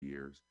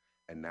years.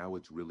 And now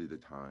it's really the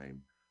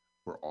time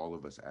for all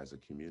of us as a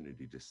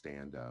community to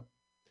stand up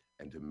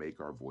and to make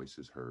our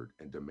voices heard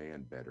and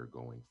demand better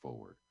going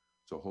forward.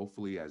 So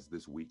hopefully, as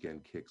this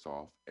weekend kicks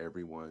off,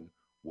 everyone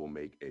will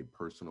make a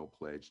personal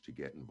pledge to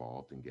get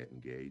involved and get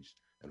engaged.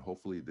 And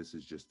hopefully, this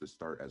is just the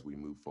start as we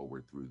move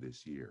forward through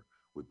this year.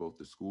 With both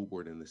the school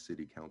board and the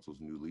city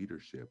council's new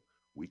leadership,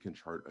 we can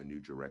chart a new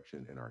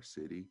direction in our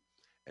city,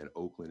 and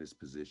Oakland is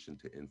positioned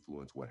to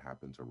influence what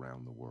happens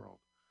around the world.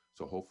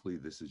 So hopefully,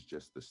 this is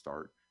just the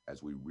start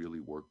as we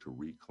really work to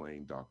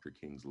reclaim Dr.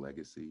 King's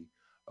legacy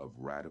of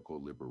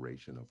radical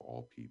liberation of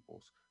all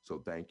peoples.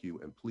 So thank you,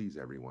 and please,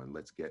 everyone,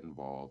 let's get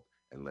involved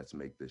and let's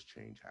make this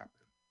change happen.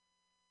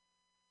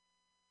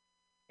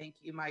 Thank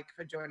you, Mike,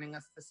 for joining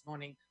us this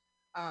morning.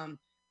 I'm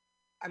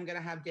going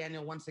to have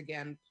Daniel once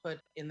again put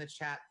in the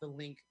chat the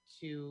link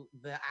to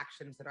the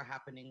actions that are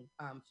happening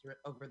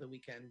over the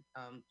weekend.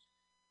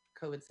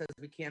 COVID says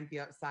we can't be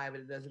outside,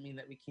 but it doesn't mean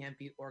that we can't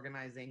be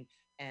organizing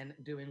and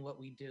doing what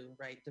we do,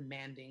 right?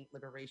 Demanding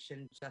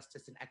liberation,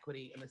 justice, and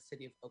equity in the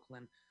city of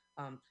Oakland.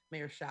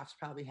 Mayor Schaaf's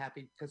probably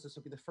happy because this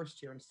will be the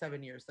first year in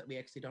 7 years that we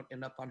actually don't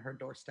end up on her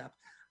doorstep.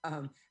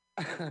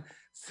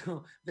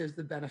 So there's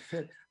the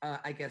benefit,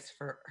 I guess,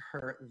 for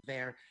her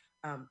there.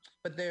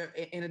 But there,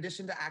 in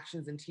addition to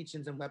actions and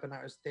teachings and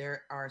webinars,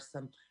 there are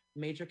some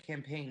major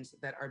campaigns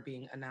that are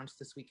being announced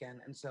this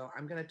weekend. And so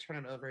I'm going to turn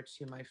it over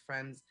to my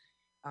friends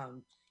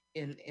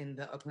in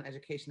the Oakland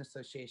Education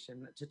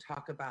Association to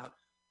talk about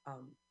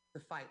the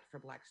fight for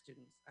Black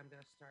students. I'm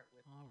going to start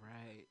with. All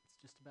right. It's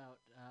just about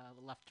a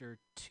little after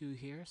 2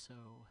 here, so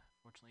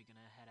fortunately going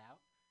to head out.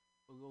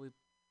 We will be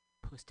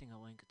posting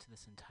a link to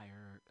this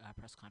entire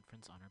press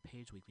conference on our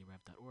page,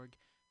 weeklyrev.org.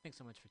 Thanks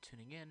so much for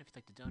tuning in. If you'd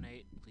like to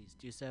donate, please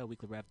do so,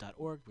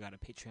 weeklyrev.org. We got a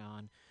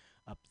Patreon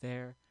up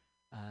there.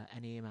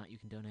 Any amount you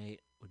can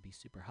donate would be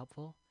super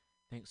helpful.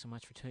 Thanks so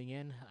much for tuning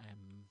in.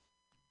 I'm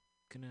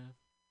going to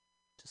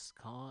just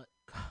call it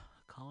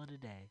a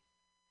day.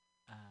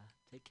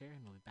 Take care,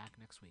 and we'll be back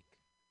next week.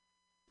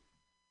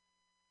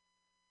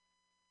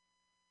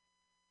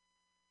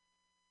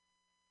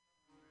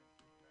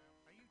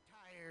 Are you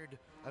tired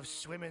of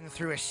swimming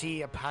through a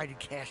sea of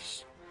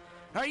podcasts?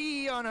 Are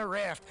ye on a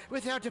raft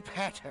without a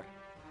paddle?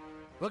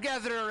 Well,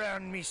 gather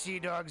around me, sea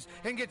dogs,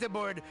 and get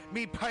aboard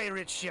me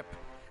pirate ship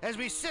as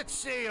we set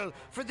sail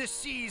for the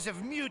seas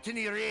of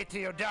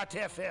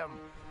MutinyRadio.fm.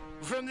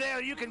 From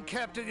there, you can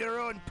captain your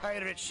own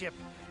pirate ship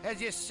as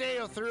you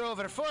sail through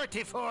over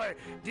 44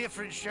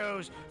 different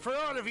shows for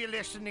all of your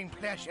listening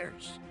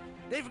pleasures.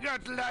 They've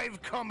got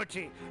live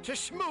comedy to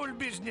small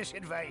business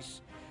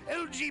advice,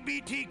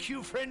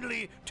 LGBTQ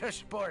friendly to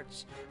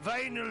sports,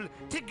 vinyl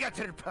to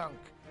gutter punk.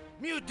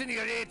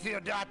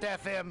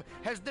 MutinyRadio.fm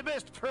has the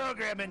best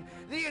programming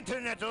the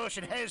internet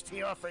ocean has to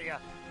offer you.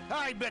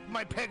 I bet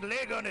my peg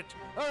leg on it,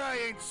 or I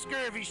ain't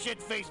scurvy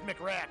shit-faced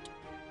McRat.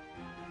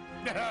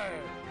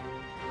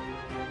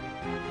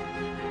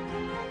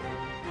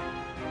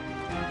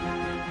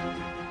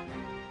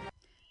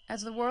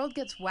 As the world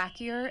gets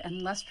wackier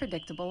and less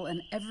predictable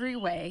in every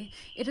way,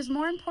 it is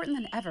more important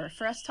than ever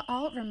for us to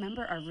all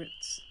remember our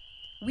roots.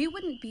 We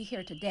wouldn't be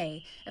here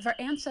today if our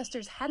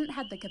ancestors hadn't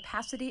had the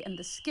capacity and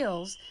the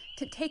skills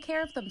to take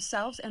care of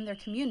themselves and their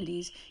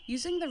communities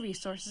using the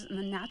resources in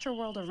the natural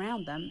world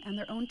around them and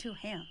their own two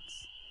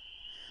hands.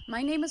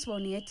 My name is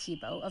Wonia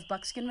Thibault of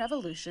Buckskin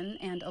Revolution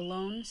and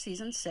Alone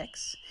Season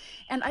 6,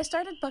 and I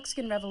started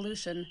Buckskin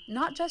Revolution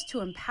not just to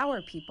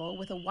empower people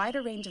with a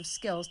wider range of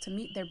skills to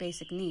meet their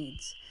basic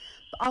needs,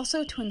 but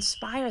also to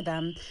inspire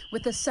them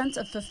with a sense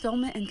of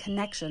fulfillment and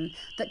connection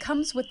that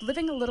comes with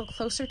living a little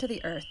closer to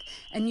the earth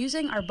and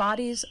using our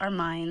bodies, our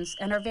minds,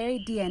 and our very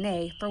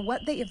DNA for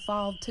what they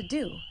evolved to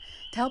do,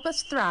 to help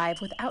us thrive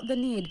without the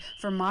need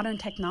for modern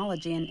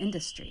technology and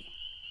industry.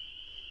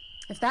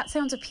 If that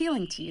sounds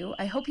appealing to you,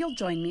 I hope you'll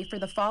join me for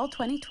the Fall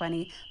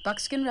 2020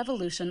 Buckskin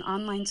Revolution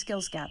Online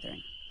Skills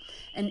Gathering,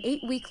 an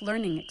 8-week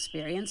learning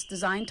experience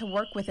designed to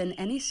work within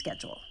any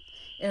schedule.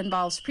 It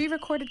involves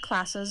pre-recorded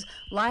classes,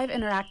 live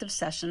interactive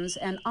sessions,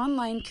 and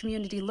online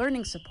community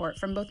learning support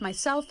from both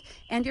myself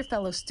and your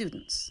fellow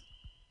students.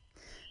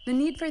 The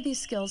need for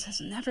these skills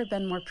has never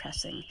been more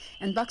pressing,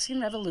 and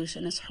Buckskin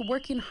Revolution is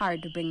working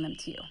hard to bring them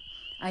to you.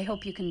 I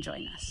hope you can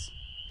join us.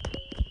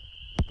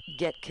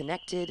 Get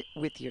connected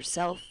with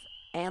yourself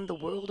and the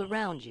world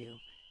around you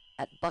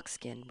at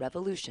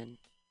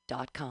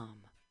buckskinrevolution.com.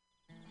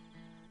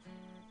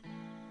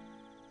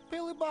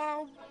 Billy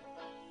Bob,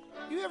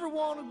 you ever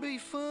want to be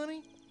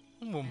funny?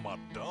 Well, my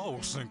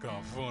dogs think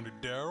I'm funny,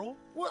 Daryl.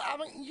 Well, I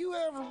mean, you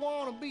ever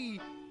want to be,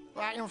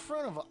 like, in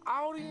front of an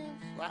audience?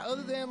 Like,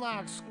 other than,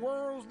 like,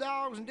 squirrels,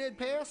 dogs, and dead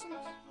persons?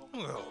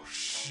 Oh,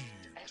 shit.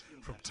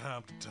 From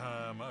time to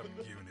time, I've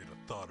given it a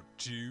thought or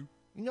two.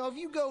 You know, if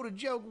you go to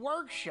Joke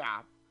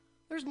Workshop,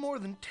 there's more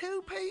than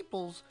 2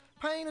 peoples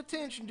paying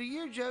attention to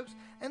your jokes,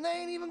 and they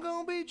ain't even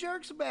gonna be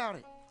jerks about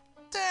it.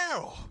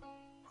 Daryl,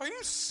 are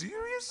you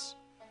serious?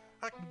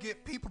 I can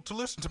get people to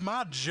listen to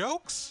my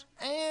jokes?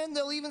 And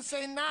they'll even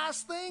say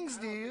nice things,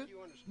 dude,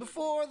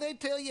 before they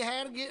tell you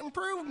how to get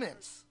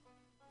improvements.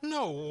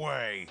 No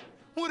way.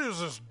 What is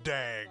this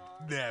dag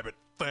nabbit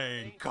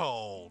thing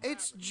called?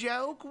 It's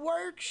Joke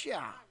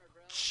Workshop.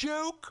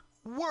 Joke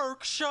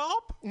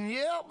Workshop?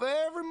 Yep,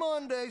 every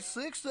Monday,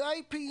 6 to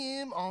 8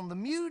 p.m. on the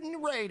Mutiny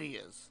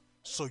Radios.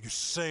 So you're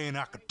saying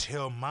I could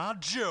tell my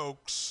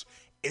jokes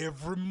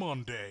every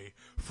Monday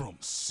from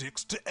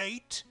 6 to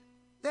 8?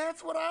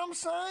 That's what I'm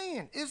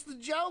saying. It's the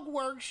Joke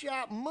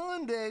Workshop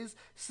Mondays,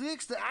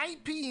 6 to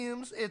 8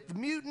 p.m. at the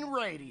Mutiny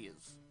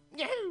Radios.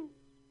 Yahoo!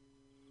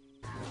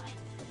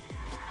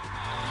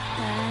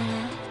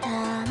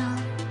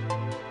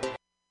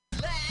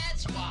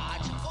 Let's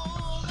watch a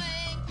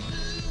full-length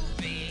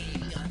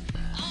movie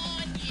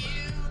on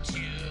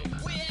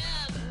YouTube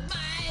with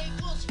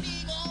Michael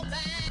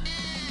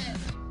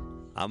Spiegelman.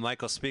 I'm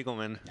Michael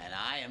Spiegelman. And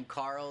I am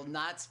Carl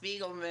Not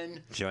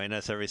Spiegelman. Join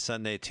us every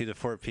Sunday, 2 to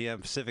 4 p.m.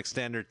 Pacific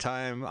Standard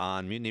Time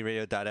on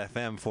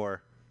MutinyRadio.fm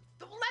for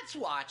Let's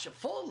watch a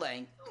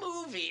full-length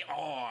movie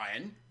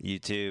on...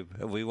 YouTube.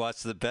 We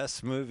watch the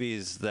best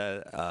movies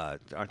that,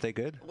 aren't they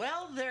good?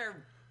 Well,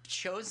 they're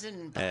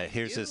chosen by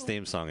Here's you. his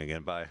theme song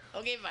again. Bye.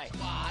 Okay, bye.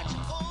 Watch a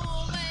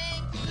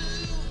full-length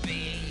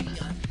movie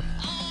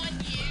on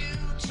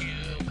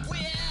YouTube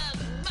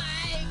with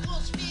Michael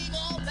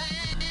Spiegelman.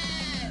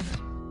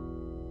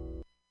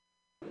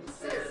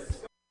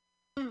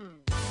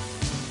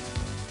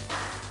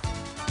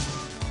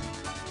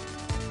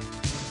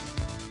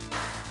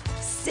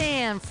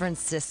 San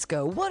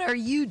Francisco, what are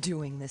you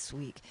doing this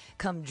week?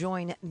 Come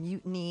join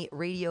Mutiny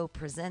Radio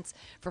Presents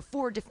for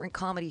 4 different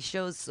comedy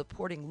shows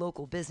supporting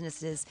local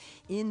businesses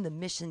in the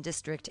Mission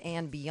District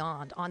and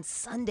beyond. On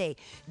Sunday,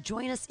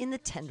 join us in the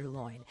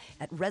Tenderloin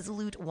at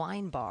Resolute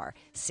Wine Bar,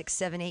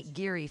 678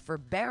 Geary for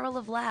Barrel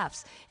of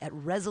Laughs at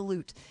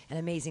Resolute, an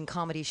amazing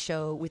comedy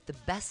show with the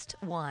best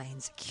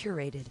wines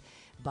curated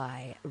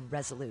by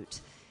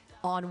Resolute.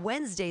 On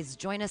Wednesdays,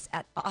 join us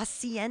at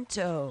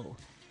Asiento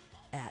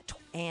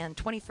and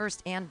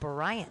 21st and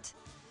Bryant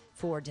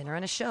for dinner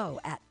and a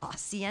show at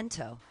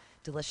Asiento.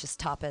 Delicious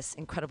tapas,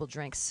 incredible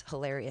drinks,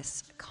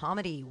 hilarious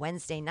comedy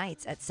Wednesday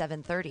nights at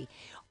 7:30.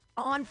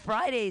 On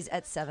Fridays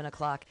at 7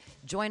 o'clock,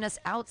 join us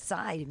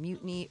outside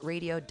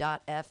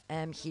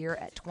MutinyRadio.fm here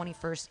at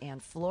 21st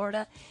and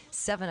Florida,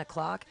 7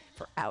 o'clock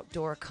for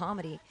outdoor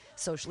comedy,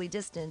 socially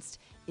distanced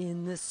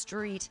in the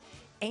street.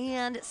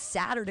 And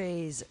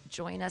Saturdays,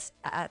 join us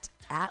at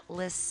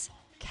Atlas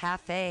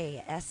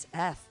Cafe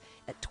SF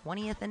at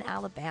 20th and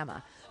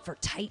Alabama for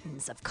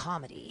Titans of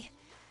Comedy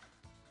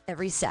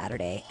every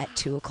Saturday at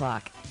 2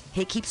 o'clock.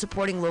 Hey, keep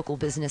supporting local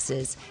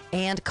businesses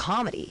and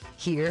comedy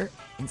here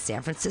in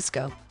San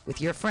Francisco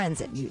with your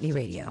friends at Mutiny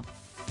Radio.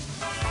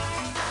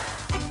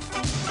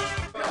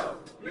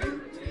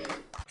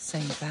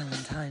 St.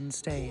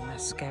 Valentine's Day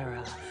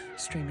Mascara,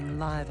 streaming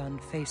live on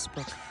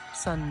Facebook,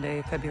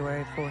 Sunday,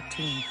 February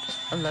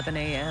 14th, 11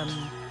 a.m.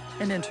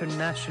 An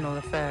international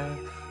affair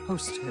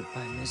hosted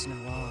by Ms.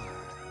 Noir.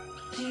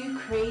 Do you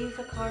crave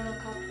a carnal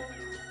couple?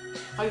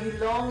 Are you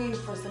longing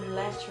for some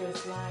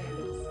lecherous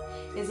lines?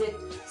 Is it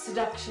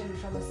seduction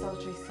from a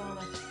sultry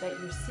sonnet that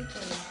you're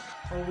seeking?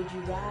 Or would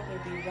you rather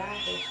be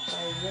ravished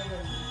by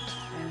rhythm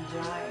and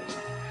rhyme?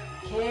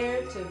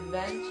 Care to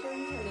venture a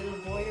little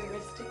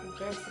voyeuristic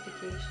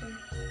versification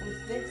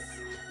with this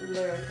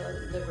lyrical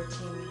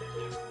libertine?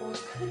 Or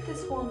could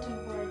this wanton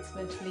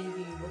wordsmith leave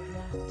you with an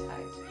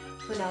appetite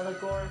for an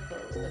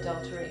allegorical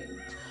adultery?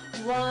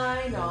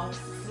 Why not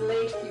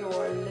slake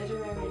your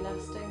literary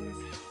lustings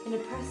in a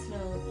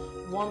personal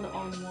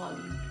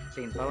one-on-one?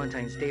 St.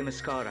 Valentine's Day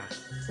Mascara.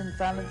 St.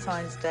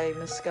 Valentine's Day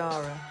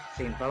Mascara.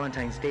 St.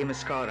 Valentine's Day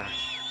Mascara.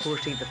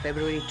 14th of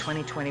February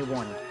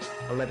 2021,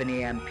 11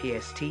 a.m.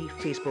 PST,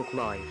 Facebook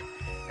Live.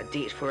 A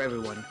date for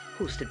everyone,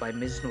 hosted by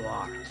Ms.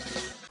 Noir.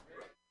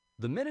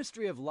 The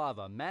Ministry of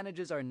Lava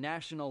manages our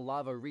national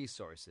lava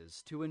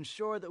resources to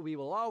ensure that we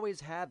will always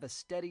have a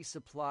steady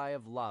supply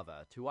of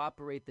lava to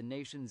operate the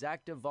nation's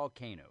active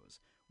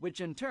volcanoes,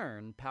 which in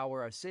turn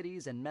power our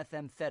cities and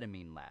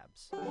methamphetamine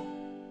labs.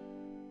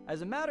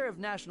 As a matter of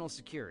national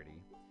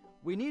security,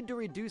 we need to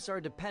reduce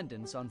our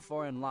dependence on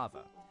foreign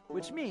lava,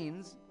 which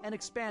means an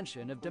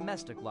expansion of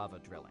domestic lava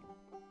drilling.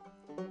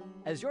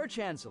 As your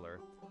chancellor,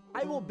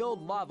 I will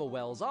build lava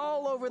wells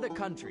all over the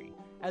country,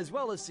 as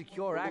well as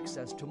secure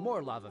access to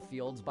more lava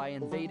fields by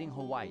invading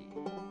Hawaii.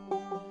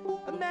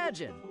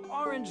 Imagine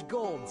orange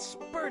gold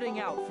spurting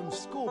out from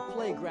school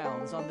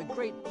playgrounds on the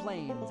Great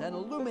Plains and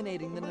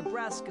illuminating the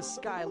Nebraska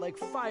sky like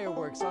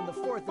fireworks on the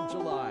 4th of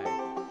July.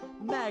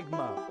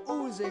 Magma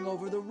oozing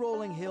over the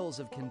rolling hills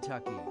of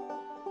Kentucky.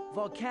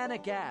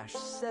 Volcanic ash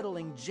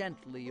settling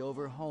gently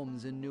over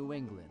homes in New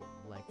England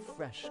like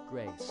fresh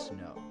gray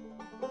snow.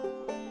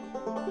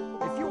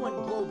 If you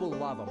want global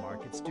lava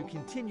markets to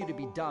continue to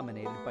be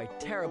dominated by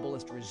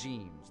terriblest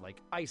regimes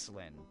like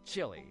Iceland,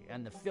 Chile,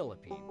 and the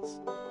Philippines,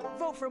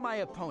 vote for my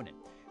opponent,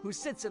 who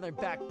sits in their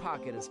back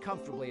pocket as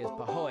comfortably as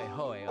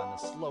Pahoehoe on the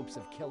slopes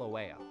of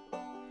Kilauea.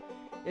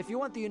 If you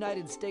want the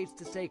United States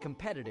to stay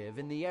competitive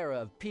in the era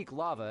of peak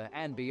lava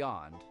and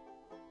beyond,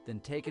 then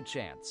take a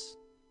chance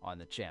on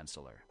the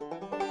Chancellor.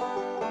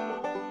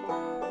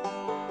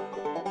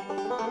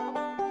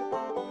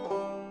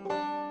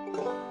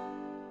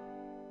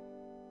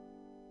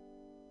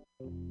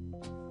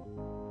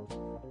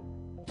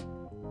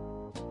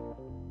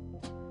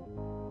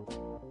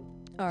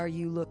 Are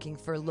you looking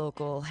for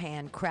local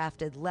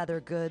handcrafted leather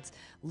goods?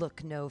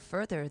 Look no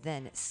further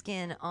than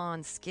Skin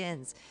on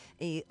Skins,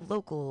 a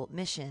local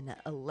Mission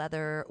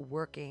leather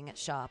working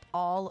shop.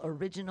 All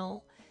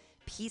original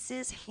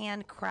pieces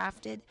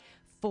handcrafted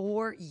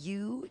for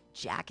you.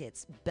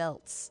 Jackets,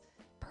 belts,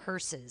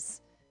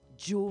 purses,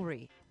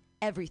 jewelry,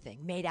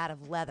 everything made out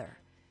of leather.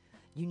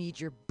 You need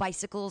your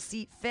bicycle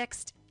seat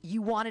fixed?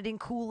 You want it in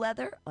cool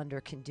leather? Under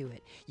can do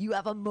it. You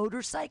have a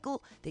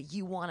motorcycle that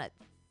you want to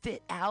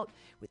fit out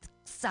with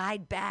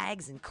side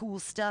bags and cool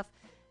stuff?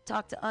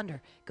 Talk to Under.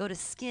 Go to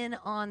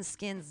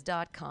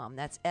skinonskins.com.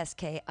 That's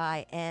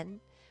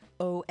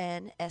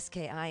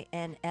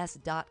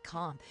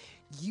SKINONSKINS.com.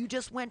 You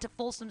just went to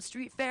Folsom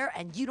Street Fair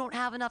and you don't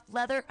have enough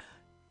leather?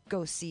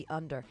 Go see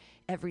Under.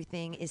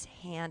 Everything is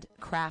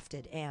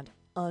handcrafted and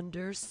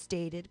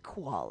understated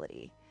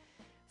quality.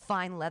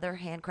 Fine leather,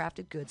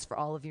 handcrafted goods for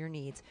all of your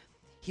needs.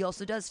 He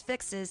also does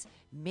fixes.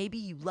 Maybe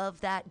you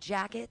love that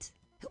jacket.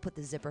 He'll put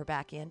the zipper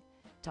back in.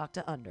 Talk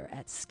to Under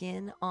at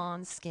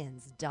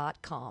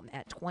skinonskins.com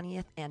at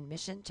 20th and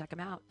Mission. Check him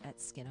out at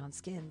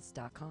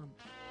skinonskins.com.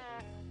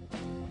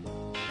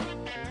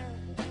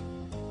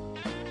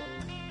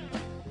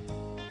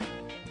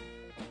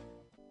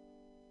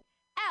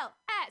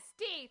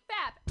 LSD,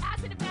 FAP,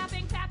 acid and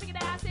fapping, fapping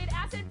and acid,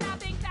 acid,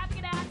 fapping, fapping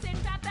and acid,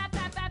 fap, fap,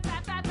 fap, fap,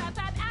 fap, fap, fap,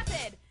 fap,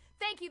 acid.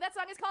 Thank you. That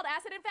song is called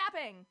Acid and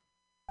Fapping.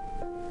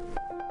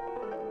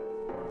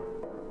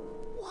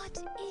 What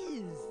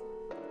is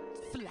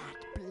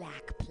flat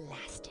black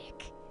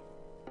plastic?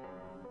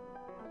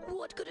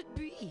 What could it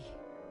be?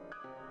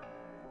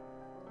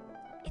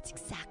 It's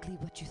exactly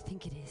what you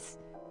think it is.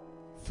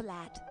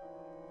 Flat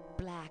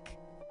black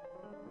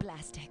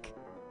plastic.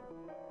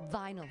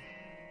 Vinyl.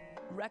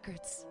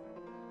 Records.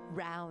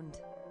 Round.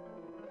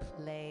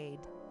 Played.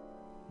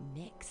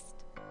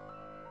 Mixed.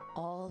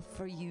 All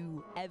for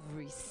you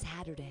every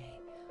Saturday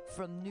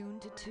from noon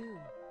to 2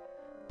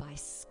 by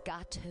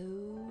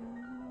Scotto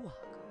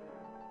Walker.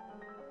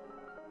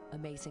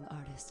 Amazing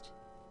artist,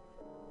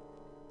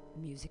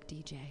 music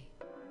DJ,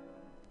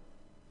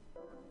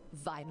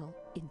 vinyl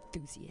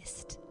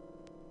enthusiast.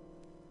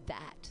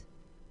 That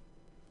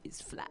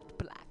is flat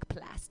black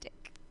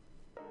plastic.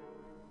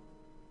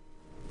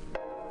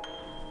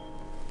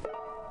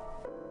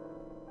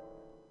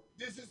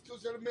 This is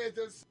Tushar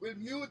Matters with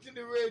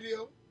Mutiny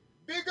Radio.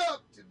 Big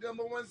up to the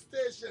 #1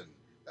 station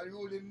that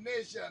rules the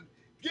nation.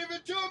 Give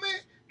it to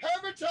me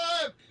every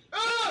time.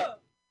 Ah!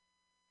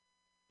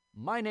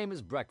 My name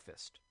is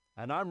Breakfast,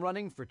 and I'm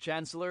running for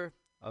Chancellor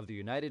of the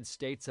United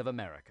States of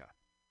America.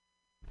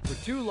 For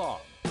too long,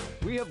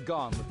 we have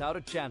gone without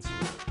a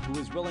Chancellor who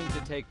is willing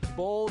to take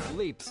bold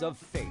leaps of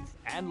faith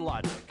and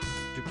logic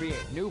to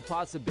create new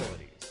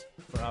possibilities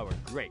for our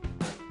great,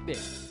 big,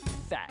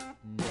 fat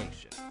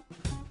nation.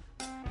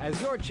 As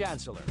your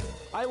Chancellor,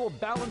 I will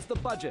balance the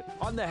budget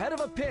on the head of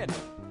a pin,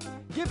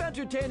 give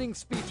entertaining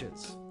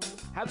speeches,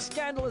 have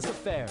scandalous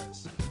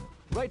affairs,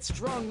 write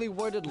strongly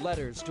worded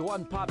letters to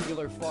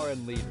unpopular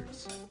foreign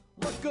leaders,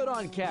 look good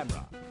on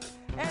camera,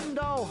 end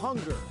all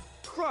hunger,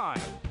 crime,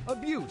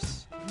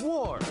 abuse,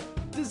 war,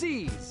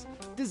 disease,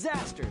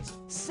 disasters,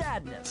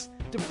 sadness,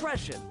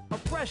 depression,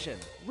 oppression,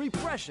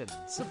 repression,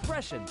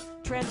 suppression,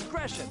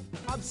 transgression,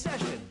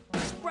 obsession,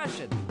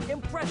 expression,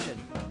 impression,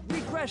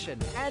 regression,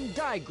 and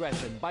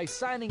digression by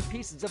signing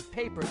pieces of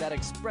paper that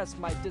express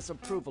my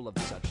disapproval of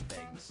such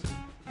things,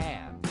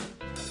 and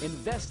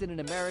invest in an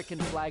American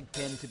flag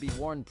pin to be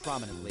worn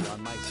prominently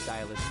on my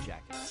stylish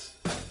jackets.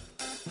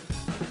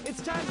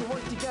 It's time to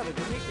work together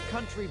to take the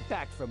country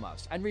back from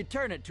us and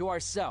return it to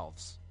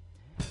ourselves.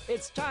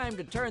 It's time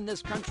to turn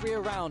this country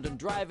around and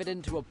drive it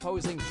into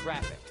opposing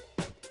traffic.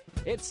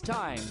 It's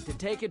time to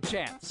take a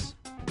chance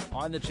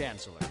on the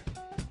Chancellor.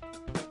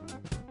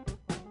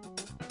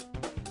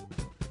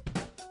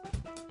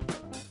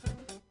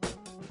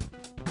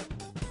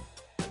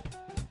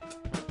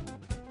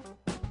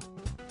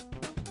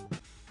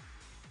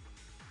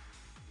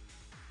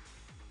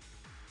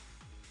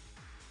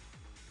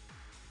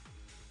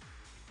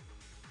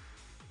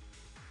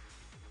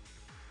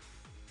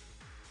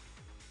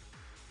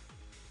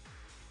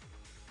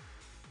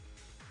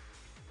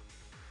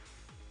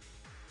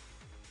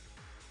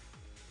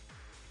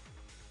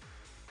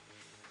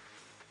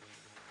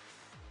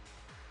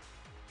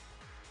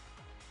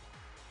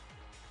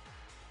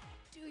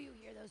 Do you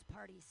hear those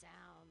party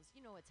sounds?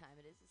 You know what time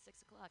it is. It's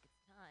 6 o'clock. It's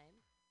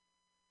time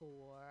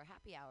for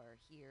happy hour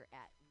here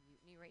at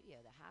Mutiny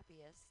Radio, the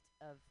happiest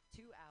of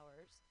 2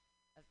 hours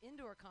of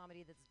indoor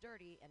comedy that's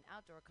dirty and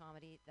outdoor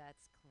comedy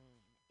that's clean.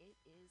 It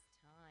is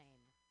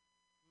time,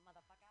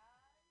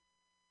 motherfucker.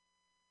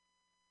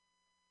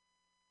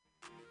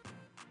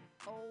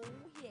 Oh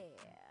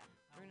yeah,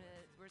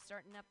 we're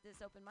starting up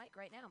this open mic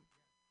right now.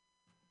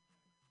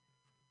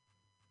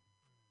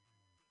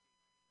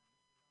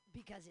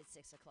 Because it's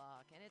 6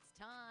 o'clock and it's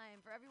time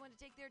for everyone to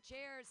take their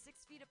chairs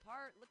 6 feet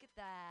apart. Look at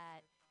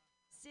that.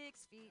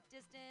 6 feet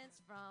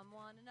distance from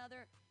one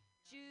another.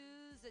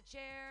 Choose a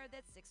chair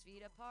that's 6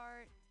 feet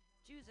apart.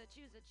 Choose a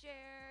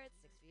chair.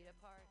 It's 6 feet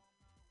apart.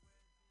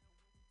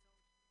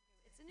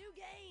 It's a new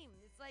game.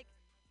 It's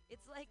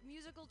like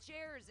musical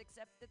chairs,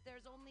 except that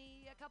there's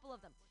only a couple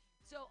of them.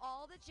 So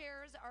all the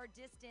chairs are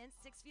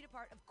distanced 6 feet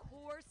apart. Of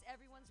course,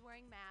 everyone's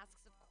wearing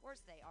masks. Of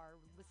course they are,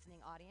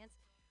 listening audience.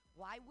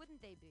 Why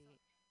wouldn't they be?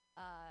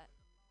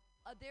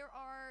 There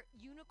are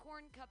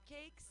unicorn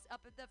cupcakes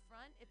up at the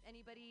front. If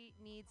anybody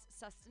needs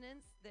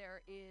sustenance,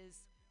 there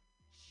is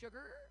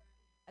sugar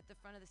at the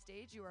front of the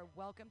stage. You are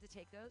welcome to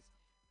take those.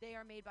 They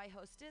are made by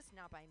Hostess,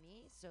 not by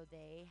me, so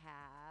they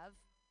have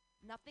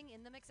nothing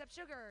in them except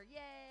sugar.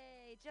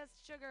 Yay!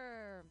 Just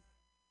sugar.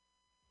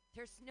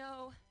 There's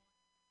no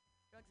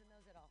drugs in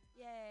those at all.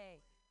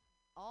 Yay.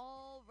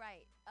 All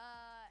right.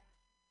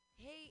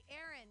 Hey,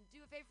 Aaron,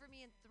 do a favor for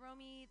me and throw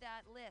me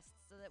that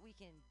list so that we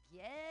can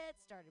get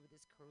started with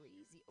this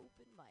crazy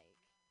open mic.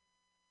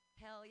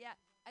 Hell yeah.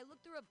 I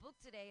looked through a book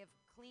today of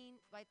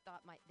clean, I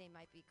thought they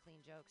might be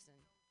clean jokes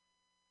and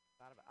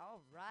thought about,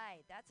 all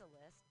right, that's a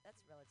list.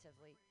 That's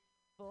relatively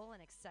full and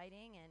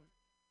exciting. And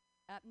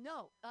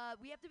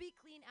we have to be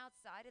clean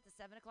outside at the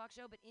 7 o'clock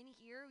show, but in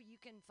here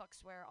you can fuck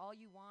swear all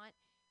you want.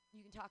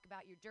 You can talk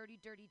about your dirty,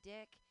 dirty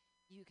dick.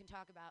 You can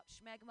talk about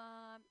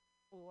Schmegma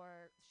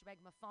or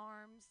Schmegma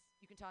Farms.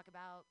 You can talk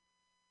about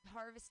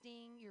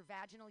harvesting your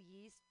vaginal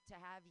yeast to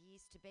have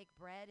yeast to bake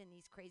bread in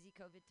these crazy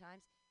COVID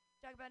times.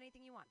 Talk about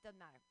anything you want. Doesn't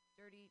matter.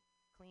 Dirty,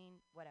 clean,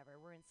 whatever.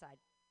 We're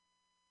inside.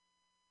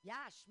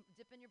 Yeah,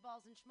 dipping your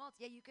balls in schmaltz.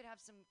 Yeah, you could have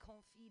some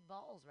confit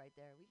balls right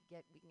there. We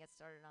can get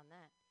started on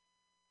that.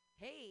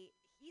 Hey,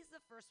 he's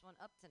the first one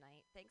up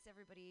tonight. Thanks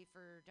everybody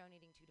for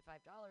donating $2 to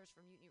 $5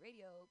 for Mutiny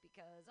Radio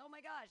because oh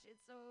my gosh,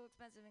 it's so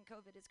expensive and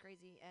COVID is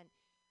crazy and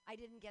I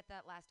didn't get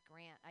that last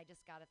grant. I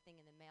just got a thing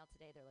in the mail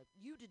today. They're like,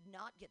 you did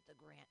not get the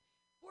grant.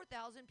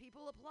 4,000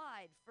 people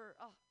applied for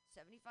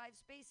 75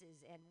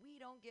 spaces, and we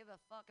don't give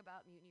a fuck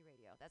about Mutiny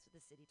Radio. That's what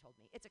the city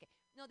told me. It's okay.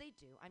 No, they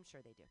do. I'm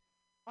sure they do.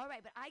 All right,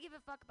 but I give a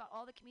fuck about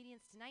all the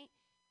comedians tonight.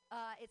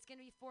 It's going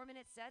to be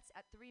 4-minute sets.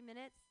 At 3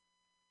 minutes,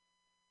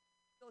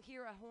 you'll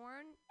hear a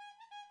horn.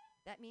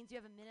 That means you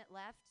have a minute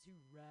left to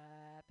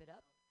wrap it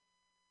up.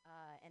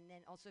 And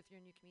then also, if you're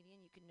a new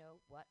comedian, you can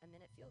know what a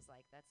minute feels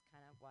like. That's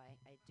kind of why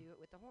I do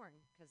it with the horn,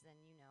 because then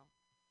you know.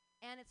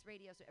 And it's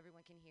radio, so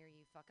everyone can hear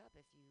you fuck up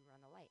if you run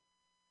the light.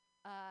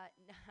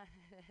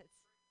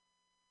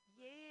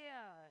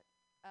 Yeah.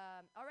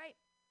 All right.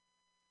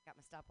 Got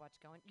my stopwatch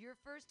going. Your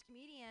first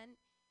comedian,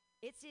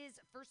 it's his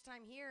first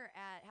time here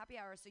at Happy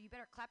Hour, so you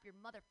better clap your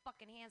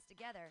motherfucking hands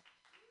together.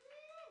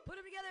 Put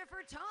them together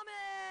for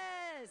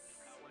Thomas!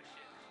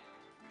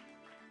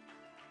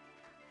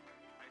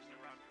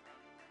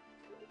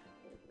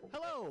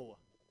 Hello.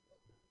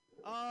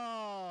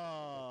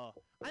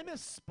 I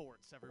miss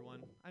sports,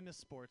 everyone. I miss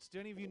sports. Do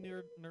any of you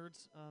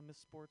nerds miss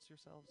sports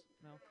yourselves?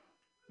 No?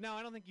 No,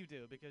 I don't think you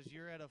do, because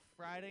you're at a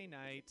Friday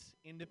night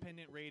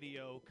independent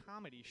radio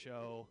comedy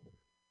show.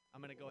 I'm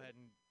going to go ahead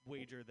and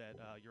wager that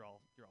you're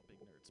all big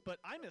nerds. But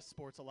I miss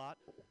sports a lot.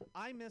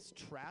 I miss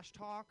trash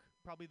talk,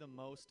 probably the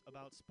most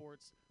about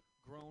sports.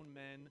 Grown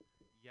men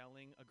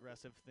yelling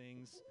aggressive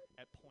things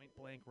at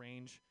point-blank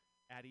range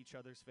at each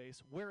other's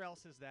face. Where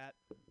else is that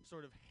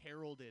sort of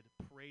heralded,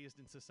 praised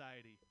in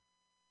society,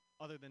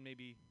 other than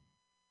maybe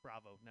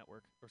Bravo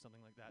Network or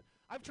something like that?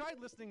 I've tried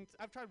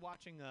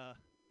watching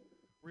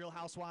Real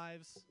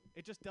Housewives.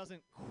 It just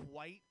doesn't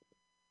quite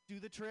do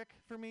the trick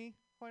for me,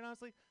 quite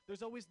honestly.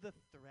 There's always the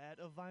threat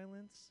of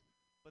violence,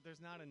 but there's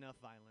not enough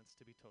violence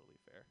to be totally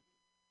fair.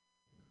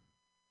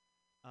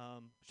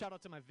 Shout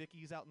out to my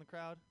Vickies out in the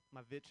crowd,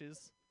 my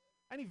Vitches.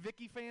 Any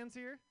Vicky fans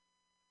here?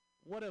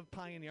 What a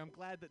pioneer. I'm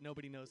glad that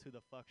nobody knows who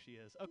the fuck she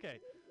is. Okay,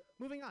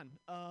 moving on.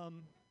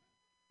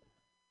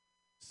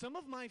 Some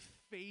of my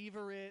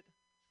favorite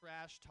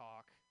trash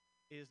talk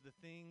is the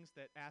things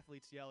that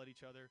athletes yell at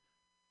each other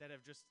that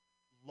have just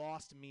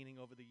lost meaning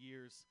over the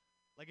years.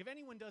 Like if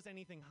anyone does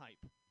anything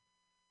hype,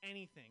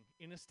 anything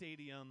in a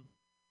stadium,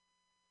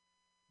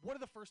 what are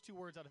the first two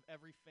words out of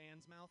every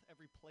fan's mouth,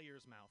 every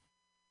player's mouth?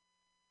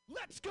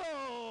 Let's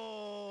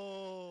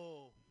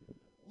go!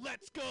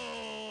 Let's go!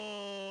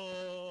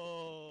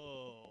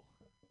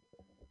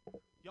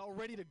 Y'all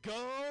ready to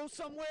go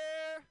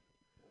somewhere?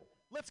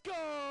 Let's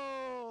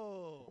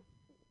go!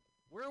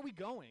 Where are we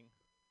going?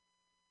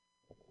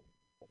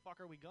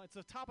 Fuck are we going? It's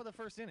the top of the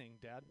first inning,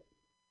 Dad.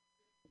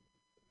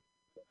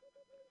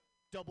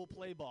 Double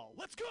play ball.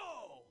 Let's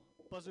go!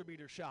 Buzzer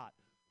beater shot.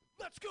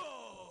 Let's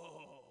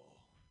go!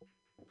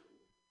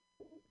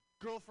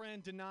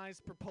 Girlfriend denies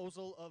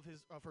proposal of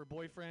her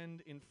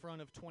boyfriend in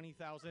front of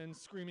 20,000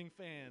 screaming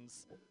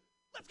fans.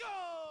 Let's go!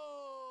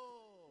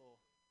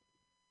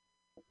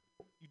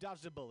 You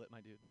dodged a bullet, my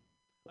dude.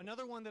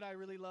 Another one that I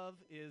really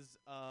love is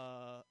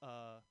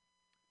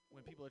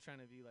when people are trying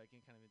to be like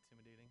kind of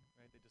intimidating,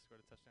 right? They just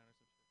scored a touchdown or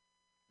some shit,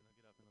 and they'll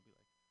get up and they'll be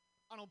like,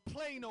 "I don't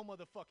play no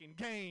motherfucking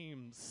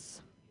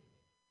games."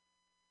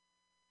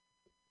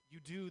 You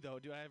do, though.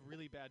 Do I have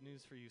really bad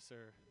news for you,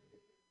 sir?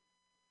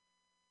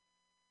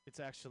 It's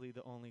actually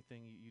the only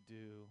thing you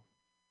do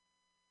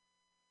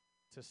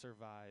to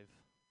survive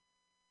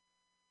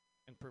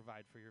and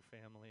provide for your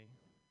family.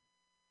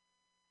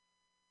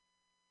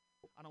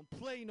 I don't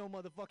play no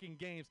motherfucking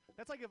games.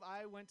 That's like if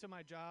I went to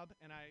my job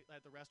and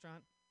at the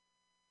restaurant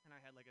and I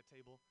had like a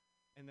table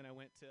and then I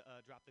went to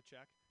drop the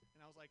check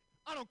and I was like,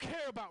 I don't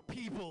care about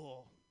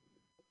people.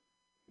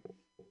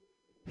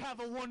 Have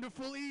a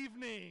wonderful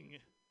evening,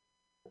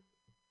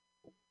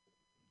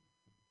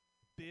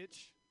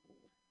 bitch.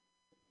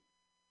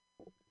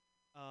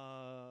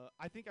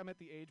 I think I'm at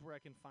the age where I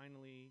can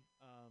finally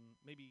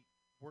maybe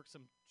work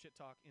some shit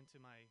talk into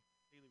my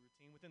daily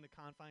routine within the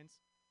confines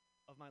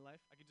of my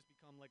life. I could just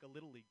become like a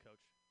little league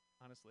coach,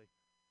 honestly.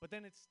 But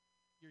then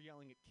you're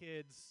yelling at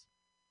kids,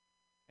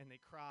 and they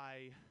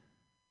cry,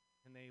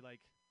 and they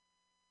like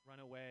run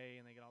away,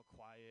 and they get all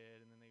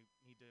quiet, and then they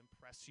need to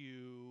impress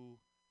you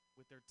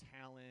with their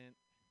talent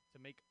to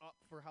make up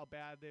for how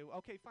bad they.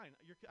 Okay, fine.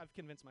 I've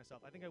convinced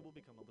myself. I think I will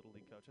become a little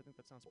league coach. I think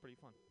that sounds pretty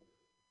fun.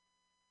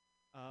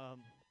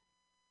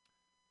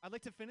 I'd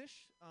like to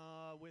finish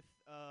with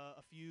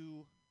a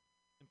few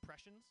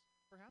impressions,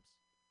 perhaps.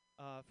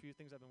 A few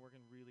things I've been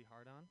working really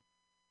hard on.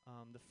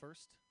 The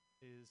first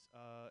is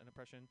an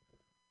impression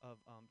of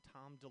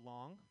Tom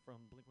DeLonge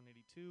from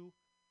Blink-182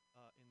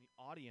 in the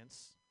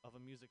audience of a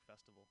music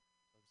festival. So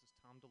this is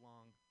Tom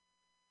DeLonge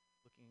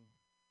looking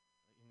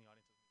in the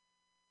audience.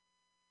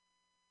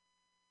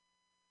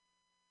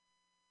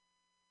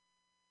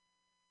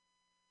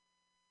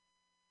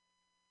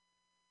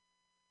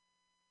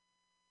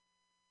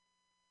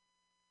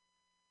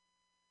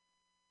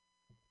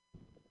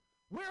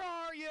 Where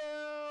are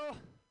you?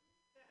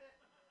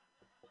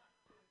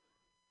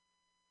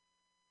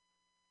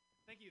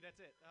 Thank you. That's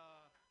it.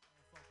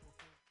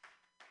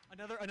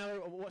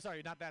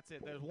 Sorry, not that's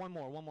it. There's one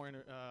more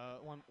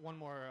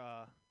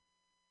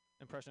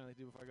impression I like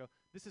to do before I go.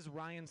 This is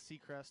Ryan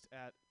Seacrest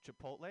at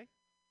Chipotle.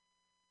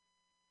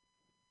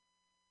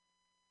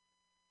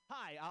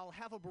 Hi, I'll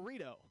have a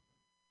burrito.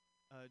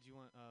 Do you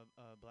want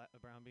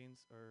brown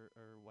beans or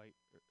white?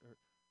 Or do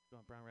you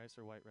want brown rice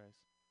or white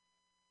rice?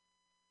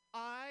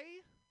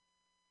 I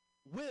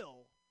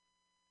will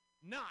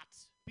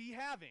not be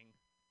having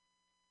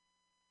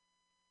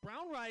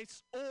brown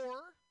rice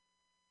or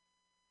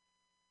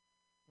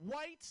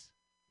white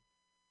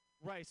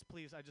rice,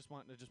 please. I just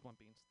want beans. Thank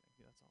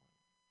you. That's all.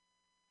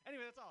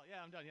 Anyway, that's all.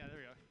 Yeah, I'm done. Yeah, there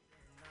we go.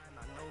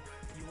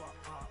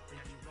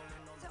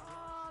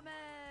 Thomas!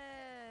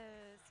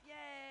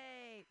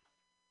 Yay!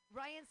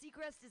 Ryan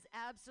Seacrest is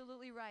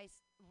absolutely right.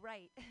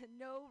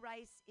 No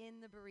rice in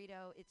the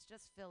burrito. It's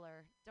just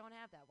filler. Don't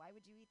have that. Why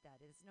would you eat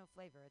that? It's no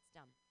flavor. It's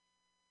dumb.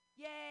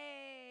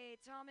 Yay!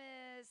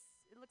 Thomas!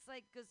 It looks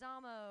like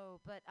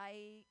Gazamo, but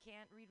I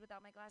can't read without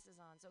my glasses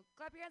on. So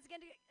clap your hands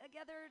again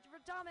together for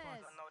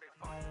Thomas.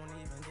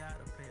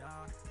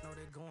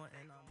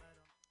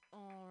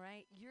 All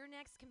right. Your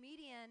next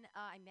comedian,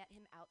 I met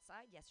him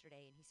outside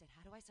yesterday, and he said,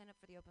 how do I sign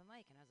up for the open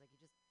mic? And I was like, you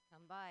just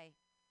come by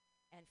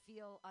and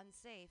feel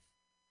unsafe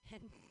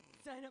and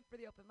sign up for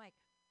the open mic.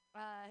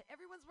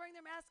 Everyone's wearing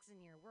their masks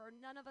in here.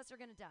 None of us are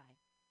going to die.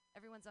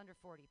 Everyone's under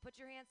 40. Put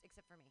your hands,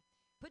 except for me.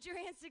 Put your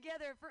hands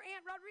together for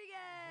Ant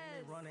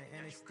Rodriguez. Running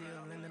and it's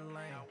still in the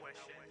lane.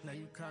 Now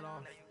you cut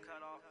off. Okay,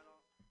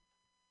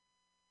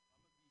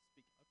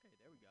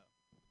 there we go.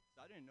 So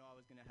I didn't know I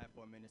was gonna have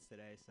 4 minutes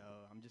today, so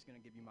I'm just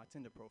gonna give you my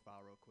Tinder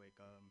profile real quick.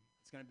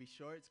 It's gonna be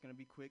short. It's gonna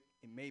be quick.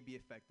 It may be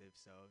effective.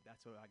 So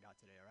that's what I got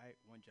today. All right,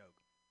 one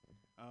joke.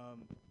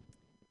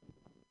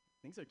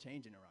 Things are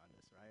changing around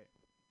us, right?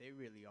 They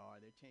really are.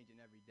 They're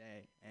changing every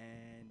day.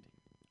 And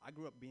I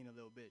grew up being a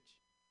little bitch.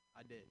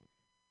 I did.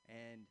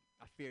 And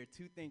I feared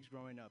two things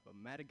growing up, a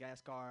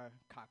Madagascar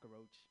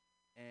cockroach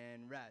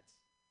and rats.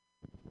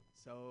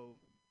 So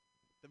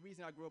the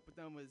reason I grew up with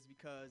them was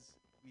because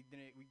we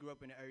grew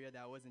up in an area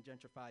that wasn't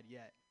gentrified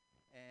yet.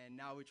 And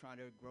now we're trying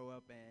to grow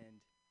up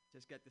and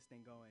just get this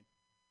thing going.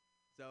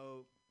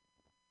 So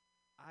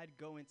I'd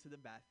go into the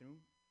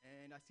bathroom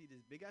and I see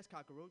this big ass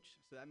cockroach.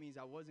 So that means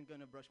I wasn't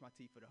gonna brush my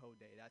teeth for the whole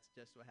day. That's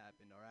just what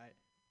happened, all right?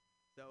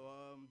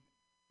 So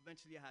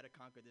eventually I had to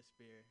conquer this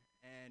fear.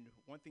 And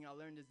one thing I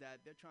learned is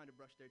that they're trying to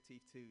brush their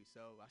teeth too.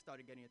 So I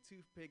started getting a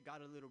toothpick, got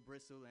a little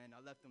bristle, and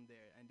I left them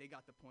there. And they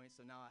got the point,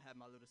 so now I had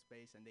my little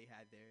space and they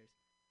had theirs.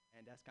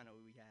 And that's kind of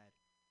what we had.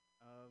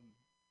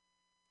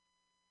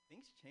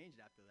 Things changed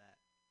after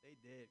that. They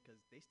did,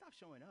 because they stopped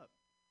showing up.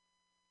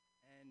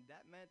 And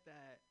that meant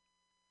that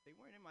they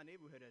weren't in my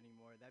neighborhood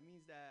anymore. That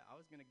means that I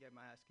was going to get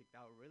my ass kicked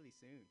out really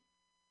soon.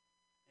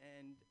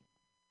 And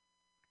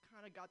I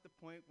kind of got the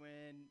point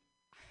when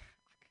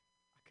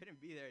I couldn't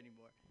be there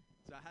anymore.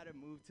 So I had to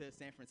move to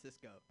San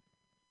Francisco.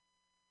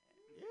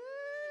 Yeah.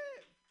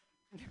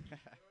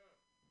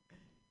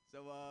 So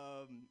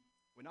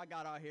when I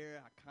got out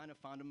here, I kind of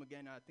found them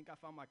again. I think I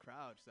found my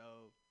crowd.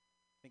 So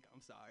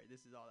I'm sorry.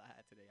 This is all I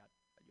had today.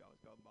 You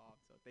always go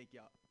bomb. So thank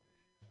y'all.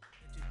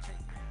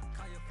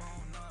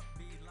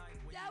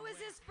 That was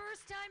his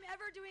first time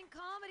ever doing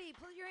comedy.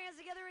 Put your hands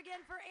together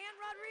again for Ant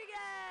Rodriguez.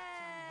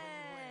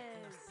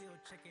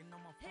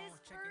 His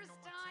first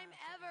time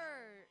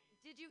ever.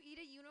 Did you eat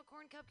a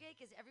unicorn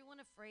cupcake? Is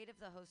everyone afraid of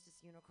the Hostess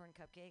unicorn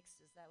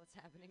cupcakes? Is that what's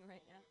happening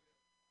right now?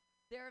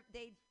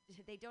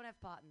 They don't have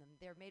pot in them.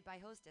 They're made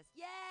by Hostess.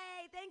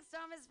 Yay! Thanks,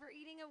 Thomas, for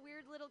eating a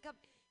weird little cup.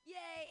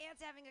 Yay!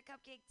 Aunt's having a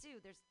cupcake too.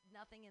 There's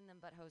nothing in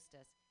them but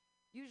Hostess.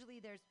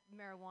 Usually there's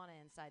marijuana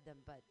inside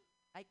them, but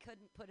I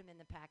couldn't put them in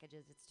the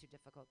packages. It's too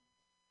difficult.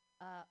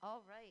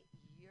 All right,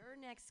 your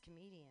next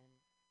comedian.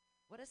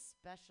 What a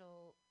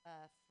special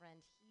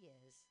friend he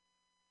is,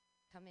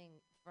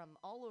 coming from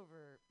all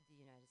over the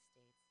United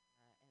States.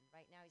 And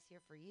right now he's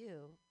here for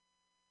you.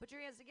 Put your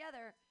hands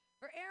together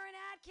for Aaron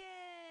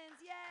Atkins.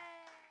 Yay!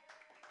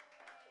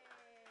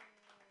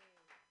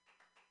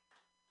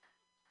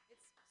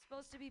 It's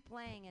supposed to be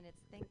playing and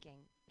it's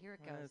thinking. Here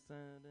it goes.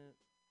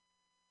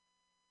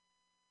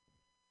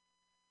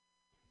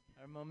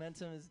 Our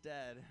momentum is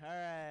dead. All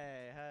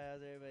right,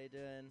 how's everybody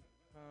doing?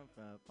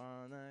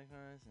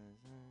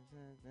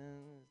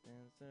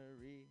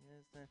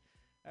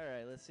 All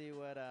right, let's see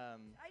what I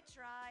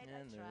tried.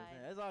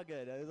 It's all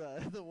good. It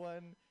was the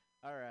one.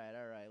 All right.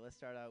 Let's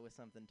start out with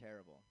something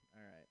terrible.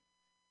 All right.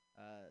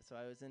 So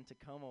I was in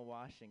Tacoma,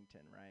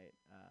 Washington, right?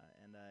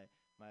 And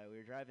we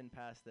were driving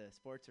past the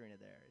sports arena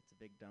there. It's a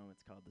big dome.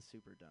 It's called the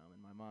Superdome.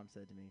 And my mom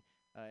said to me,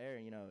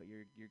 Aaron,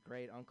 your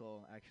great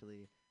uncle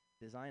actually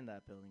designed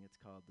that building. It's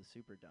called the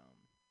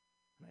Superdome.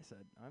 And I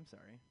said, I'm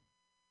sorry.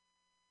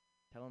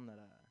 Tell him that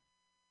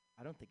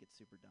I don't think it's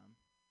super dumb.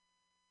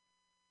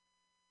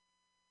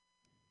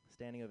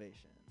 Standing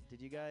ovation.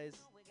 Did you guys?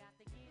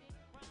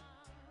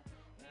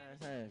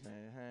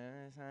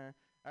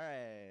 All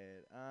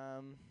right.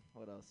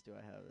 What else do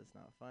I have that's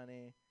not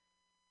funny?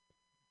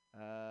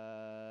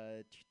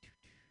 Let's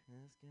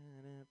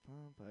get it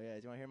pump. Oh yeah.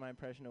 Do you want to hear my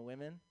impression of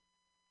women?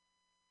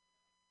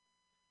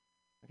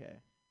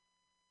 Okay.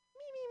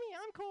 Me.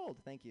 I'm cold.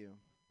 Thank you.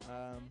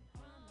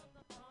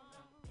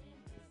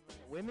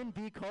 Women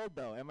be cold,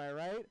 though. Am I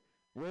right?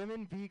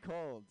 Women be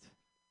cold.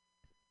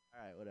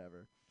 All right,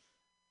 whatever.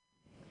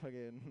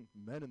 Fucking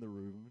men in the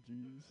room.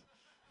 Jeez.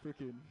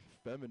 Freaking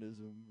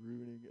feminism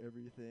ruining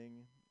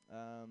everything.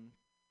 I'm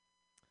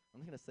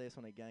just going to say this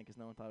one again because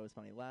no one thought it was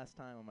funny. Last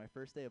time, on my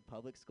first day of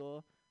public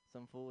school,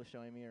 some fool was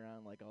showing me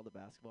around, like, all the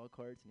basketball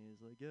courts, and he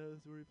was like, yeah, this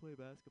is where we play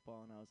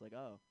basketball. And I was like,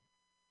 oh,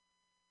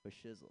 but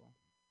shizzle.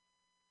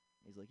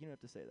 He's like, you don't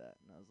have to say that.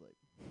 And I was like,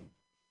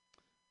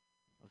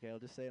 okay, I'll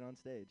just say it on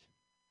stage.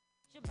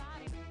 Your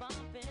body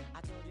bumping.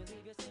 I told you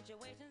leave your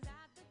situations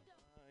at the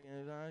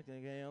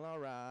door. All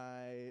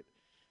right.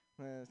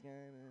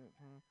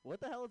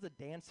 What the hell is a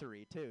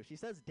dancery, too? She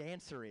says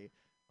dancery.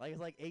 Like it's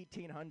like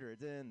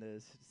 1800s in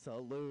this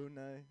saloon.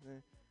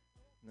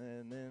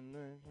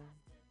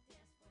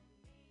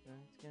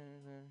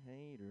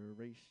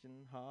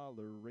 Hateration,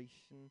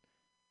 holleration.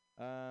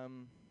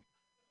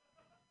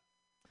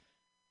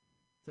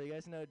 So you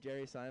guys know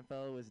Jerry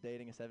Seinfeld was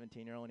dating a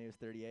 17-year-old when he was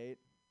 38?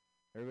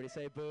 Everybody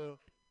say boo.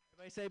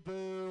 Everybody say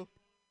boo.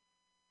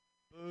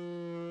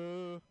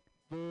 Boo.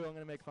 Boo. I'm going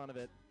to make fun of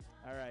it.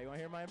 All right. You want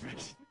to hear my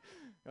impression?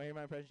 You want to hear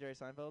my impression of Jerry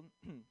Seinfeld?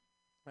 All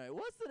right.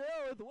 What's the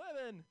deal with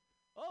women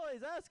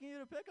always asking you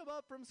to pick them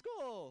up from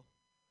school?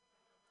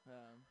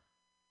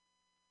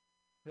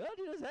 Don't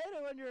you just hate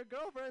it when your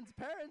girlfriend's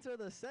parents are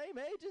the same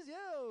age as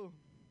you?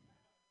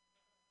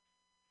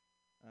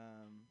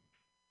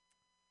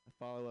 I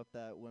follow up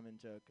that women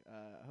joke.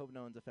 I hope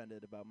no one's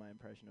offended about my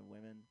impression of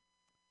women.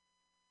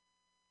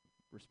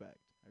 Respect.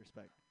 I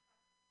respect.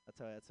 That's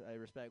how I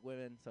respect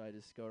women, so I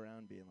just go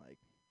around being like,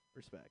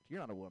 respect. You're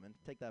not a woman.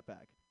 Take that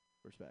back.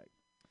 Respect.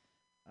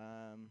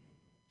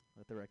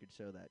 Let the record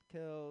show that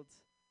killed.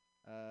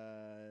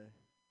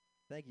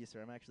 Thank you,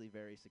 sir. I'm actually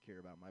very secure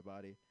about my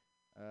body.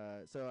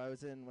 So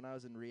when I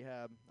was in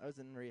rehab.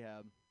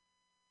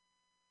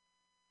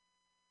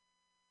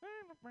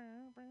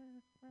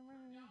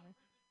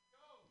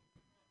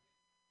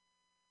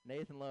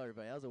 Nathan Lowe,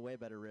 everybody. That was a way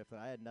better riff.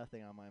 I had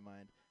nothing on my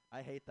mind.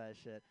 I hate that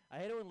shit. I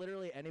hate it when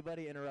literally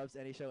anybody interrupts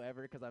any show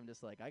ever because I'm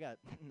just like, I got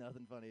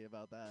nothing funny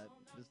about that.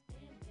 Just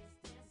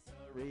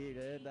read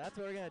it. That's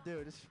what we're going to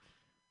do. Just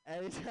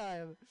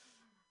anytime.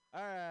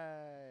 All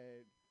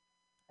right.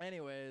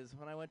 Anyways,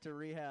 when I went to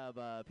rehab,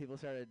 people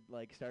started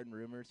starting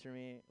rumors for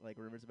me,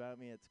 rumors about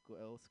me at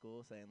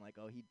school saying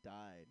oh, he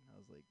died. I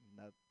was like,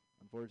 not,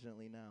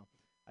 unfortunately, no.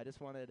 I just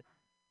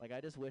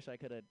wish I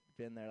could have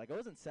been there. I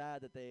wasn't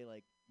sad that they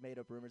made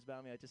up rumors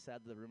about me. I was just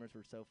sad that the rumors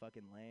were so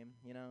fucking lame,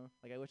 you know?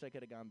 I wish I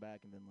could have gone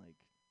back and been like,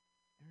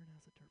 Aaron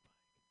has a dirt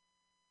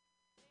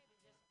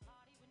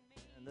bike.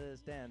 And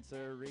this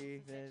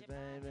dancery.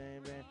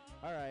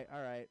 All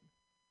right.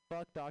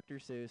 Fuck Dr.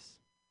 Seuss.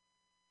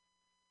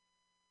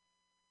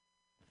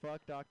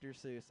 Fuck Dr.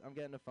 Seuss. I'm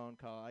getting a phone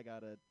call.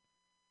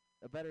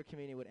 A better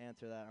comedian would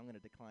answer that. I'm going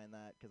to decline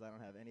that because I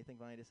don't have anything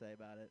funny to say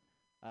about it.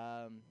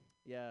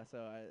 Yeah, so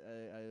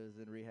I was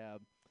in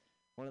rehab.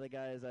 One of the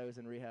guys I was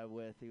in rehab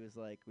with, he was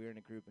like, we were in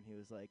a group, and he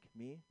was like,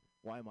 me?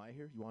 Why am I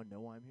here? You want to know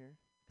why I'm here?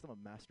 Because I'm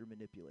a master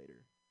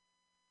manipulator.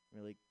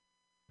 We're like,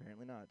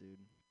 apparently not, dude.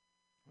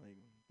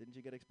 Didn't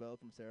you get expelled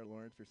from Sarah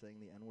Lawrence for saying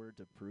the N-word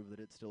to prove that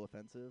it's still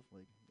offensive?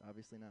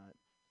 Obviously not.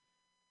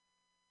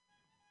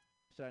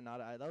 Should I not?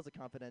 That was a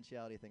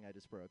confidentiality thing I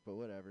just broke, but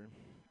whatever.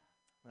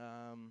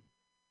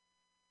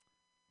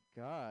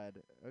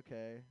 God.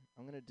 Okay.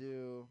 I'm going to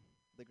do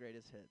the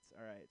greatest hits.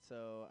 All right.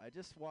 So I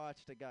just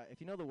watched a guy.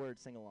 If you know the word,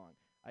 sing along.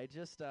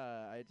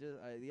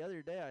 The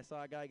other day I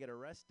saw a guy get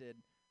arrested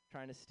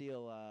trying to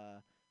steal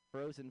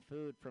frozen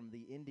food from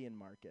the Indian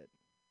market.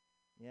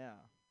 Yeah.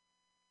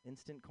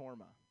 Instant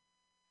korma.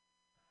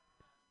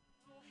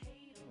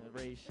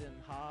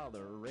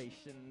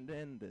 Holleration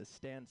in this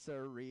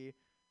dancery.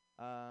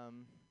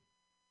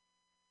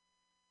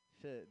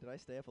 Shit, did I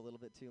stay up a little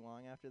bit too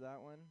long after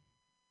that one?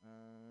 I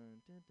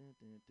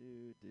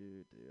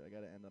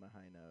gotta end on a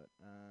high note.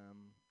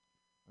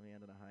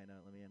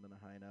 Let me end on a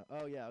high note.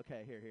 Oh yeah,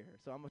 okay, here.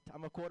 So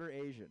I'm a quarter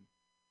Asian.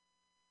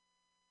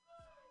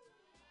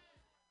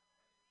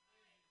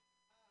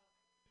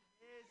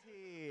 Is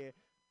he?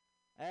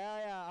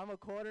 Yeah, I'm a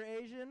quarter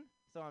Asian,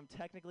 so I'm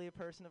technically a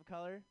person of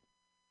color.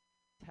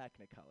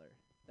 Technicolor.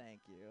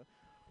 Thank you.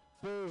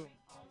 Boom.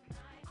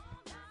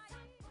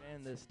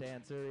 And this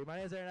dancer. My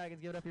name is Aaron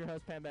Atkins. Give it up for your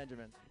host, Pam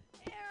Benjamin.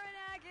 Aaron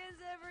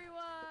Atkins,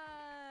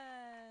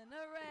 everyone!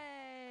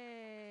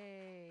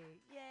 Hooray!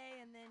 Yay,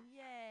 and then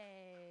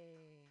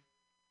yay.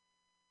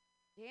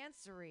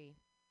 Dancery.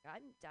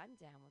 I'm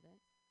down with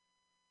it.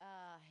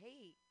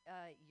 Hey,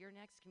 your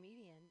next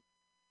comedian,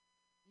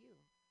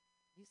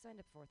 you signed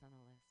up fourth on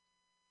the list.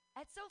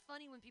 It's so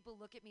funny when people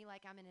look at me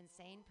like I'm an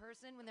insane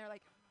person when they're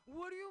like,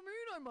 what do you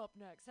mean I'm up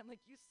next? I'm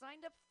like, you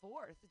signed up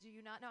fourth. Do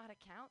you not know how to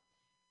count?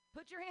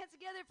 Put your hands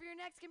together for your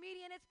next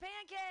comedian. It's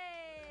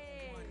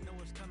Pancake! I know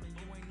it's coming.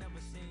 You ain't never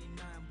seen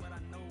none, but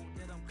I know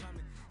that I'm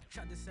coming.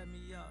 Tried to set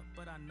me up,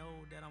 but I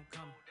know that I'm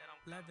coming.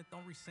 11th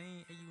on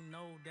Racine, and you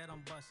know that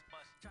I'm bust.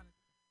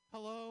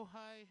 Hello,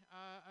 hi.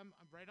 I'm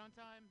right on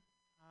time.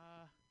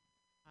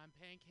 I'm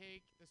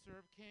Pancake, the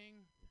Syrup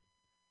King.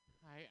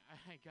 I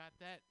got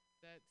that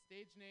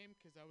stage name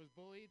because I was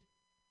bullied.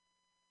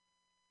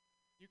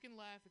 You can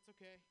laugh, it's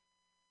okay.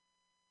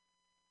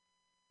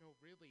 No,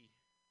 really.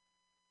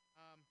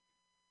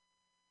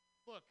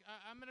 Look,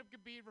 I'm going to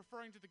be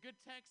referring to the good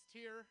text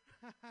here,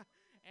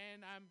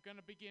 and I'm going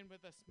to begin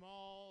with a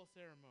small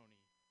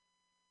ceremony.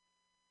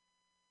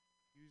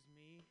 Excuse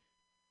me.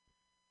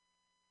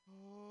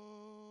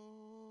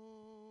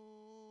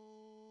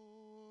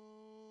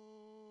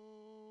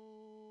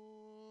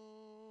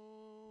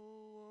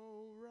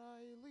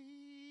 O'Reilly's.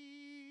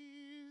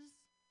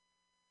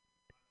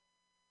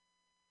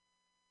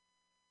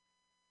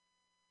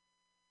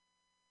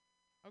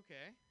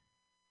 Okay.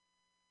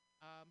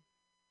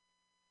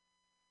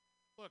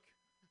 Look,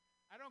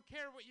 I don't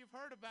care what you've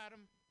heard about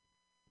him.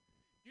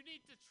 You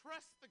need to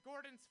trust the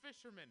Gordon's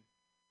fisherman.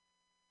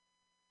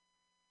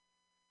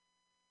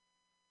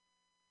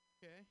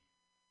 Okay.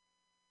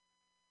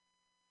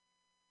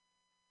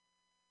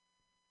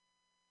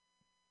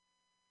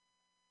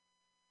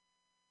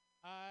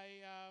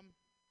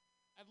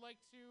 I'd like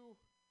to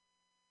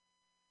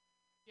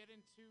get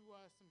into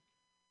some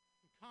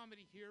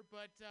comedy here,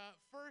 but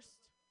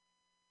first,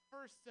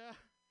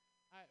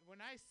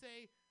 when I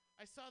say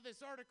I saw this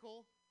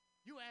article,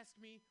 you ask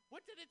me,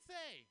 what did it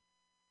say?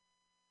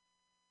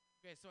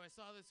 Okay, so I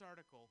saw this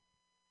article.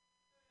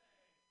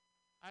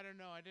 I don't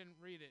know, I didn't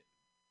read it.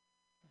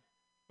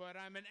 But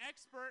I'm an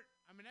expert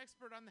on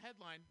the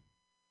headline.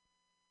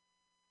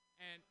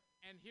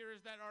 And here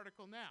is that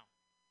article now.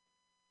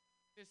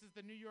 This is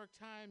the New York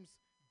Times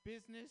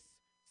Business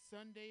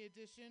Sunday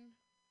edition.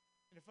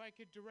 And if I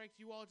could direct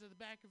you all to the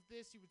back of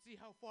this, you would see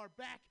how far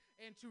back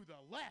and to the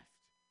left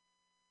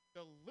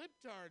the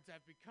libtards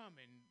have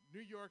become in New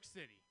York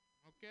City.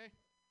 Okay?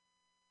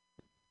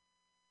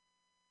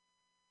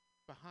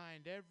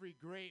 Behind every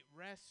great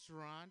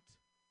restaurant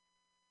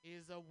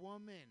is a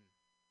woman.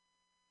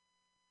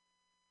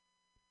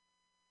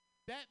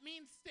 That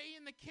means stay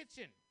in the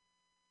kitchen.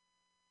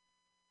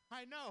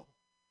 I know.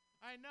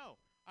 I'm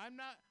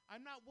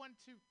not one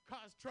to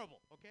cause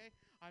trouble, okay?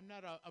 I'm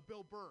not a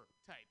Bill Burr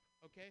type,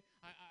 okay?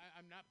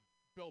 I'm not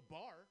Bill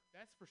Barr,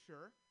 that's for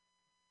sure.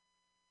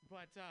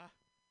 But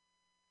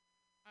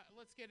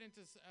let's get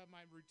into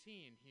my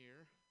routine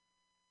here.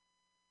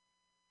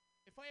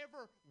 If I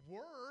ever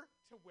were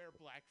to wear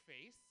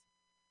blackface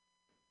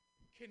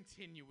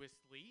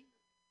continuously,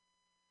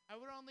 I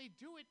would only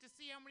do it to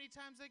see how many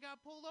times I got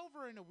pulled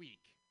over in a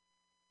week.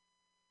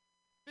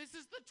 This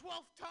is the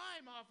 12th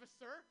time,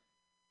 officer.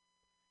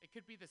 It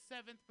could be the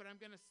 7th, but I'm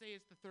going to say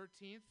it's the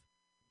 13th.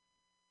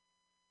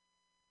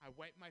 I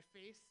wipe my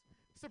face.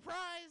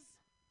 Surprise!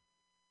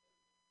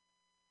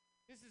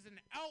 This is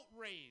an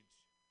outrage.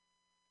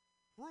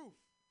 Proof.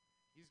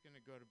 He's going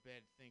to go to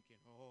bed thinking,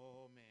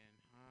 oh, man,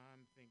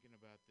 I'm thinking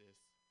about this.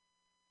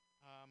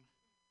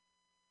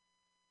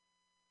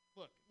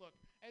 Look,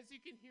 as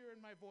you can hear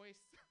in my voice,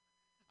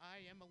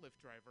 I am a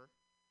Lyft driver.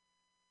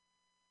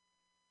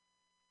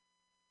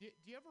 Do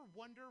you ever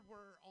wonder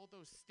where all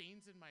those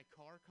stains in my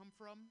car come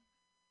from?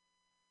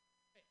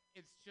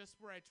 It's just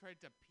where I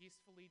tried to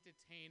peacefully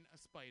detain a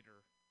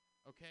spider,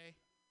 okay?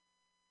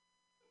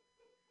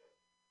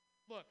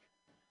 Look,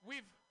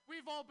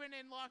 we've all been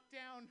in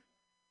lockdown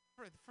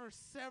for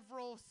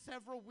several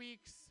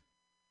weeks,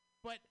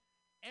 but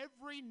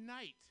every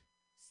night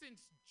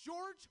since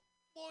George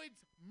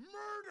Floyd's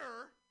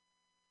murder,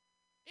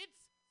 it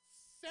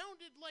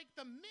sounded like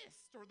The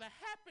Mist or The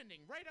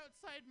Happening right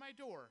outside my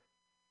door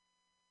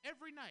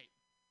every night.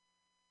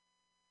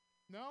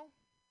 No?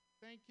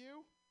 Thank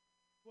you.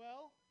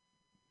 Well,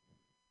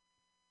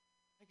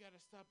 I gotta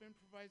stop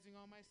improvising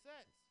on my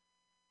sets.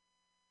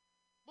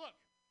 Look,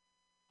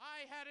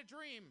 I had a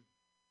dream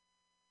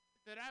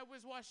that I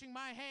was washing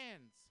my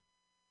hands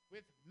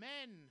with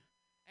men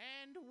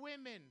and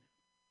women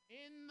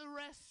in the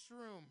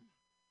restroom.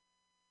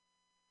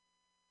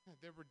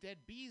 There were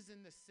dead bees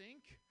in the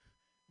sink,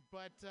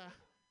 but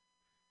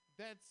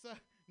that's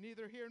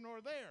neither here nor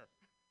there.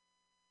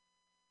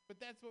 But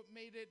that's what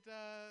made it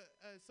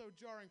so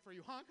jarring for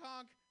you. Honk,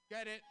 honk,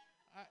 get it?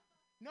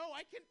 No,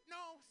 I can,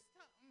 no,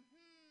 stop.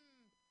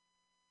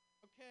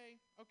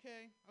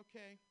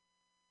 Okay.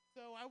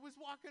 So I was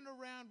walking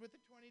around with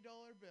a $20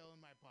 bill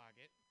in my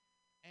pocket,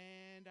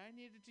 and I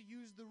needed to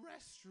use the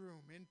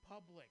restroom in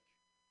public.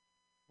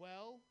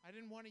 Well, I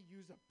didn't want to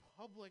use a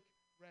public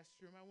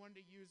restroom. I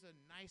wanted to use a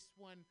nice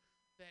one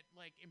that,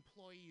 like,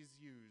 employees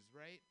use,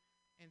 right?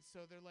 And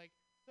so they're like,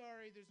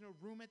 sorry, there's no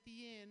room at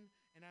the inn.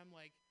 And I'm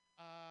like,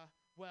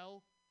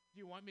 well,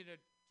 do you want me to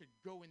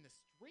go in the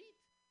street?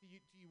 Do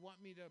you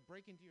want me to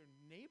break into your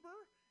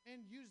neighbor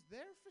and use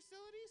their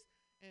facilities?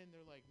 And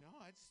they're like, no,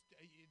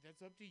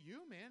 that's up to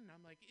you, man. And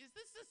I'm like, is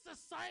this a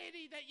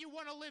society that you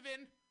want to live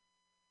in?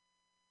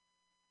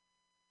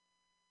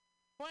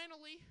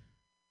 Finally,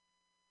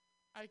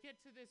 I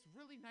get to this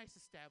really nice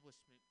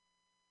establishment.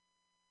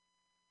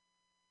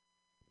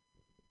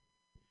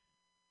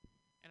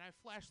 And I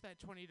flash that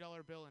 $20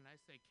 bill and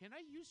I say, can I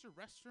use your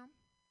restroom?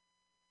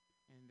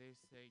 And they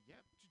say,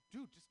 yeah,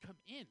 dude, just come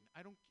in.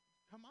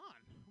 Come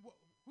on.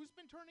 Who's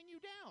been turning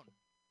you down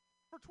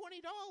for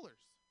 $20?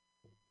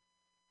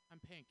 I'm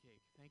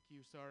Pancake. Thank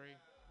you. Sorry.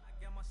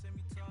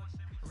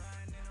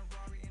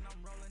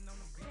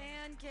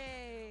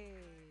 Pancake.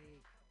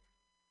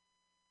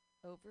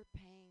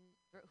 Overpaying.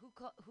 Who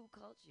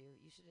called you?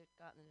 You should have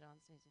gotten it on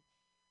stage.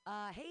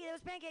 Hey, that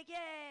was Pancake.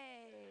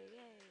 Yay!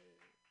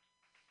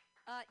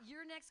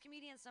 Your next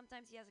comedian,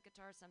 sometimes he has a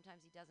guitar,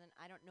 sometimes he doesn't.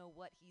 I don't know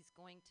what he's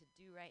going to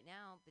do right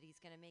now, but he's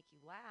going to make you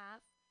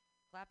laugh.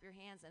 Clap your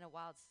hands in a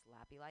wild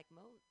slappy-like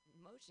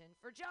motion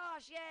for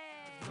Josh.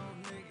 Yay!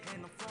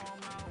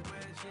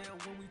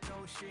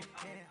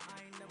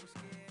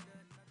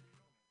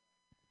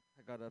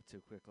 I got up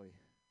too quickly.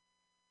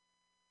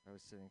 I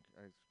was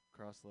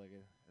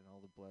cross-legged, and all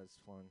the blood's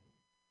flowing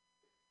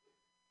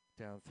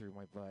down through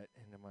my butt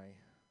into my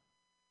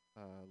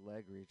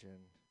leg region.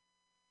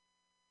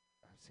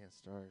 I'm seeing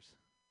stars.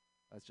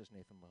 That's just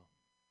Nathan Lowe.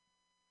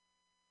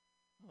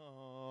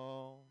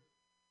 Oh,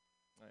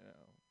 I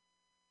know.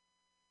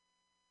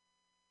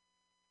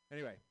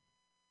 Anyway,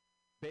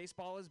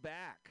 baseball is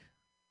back.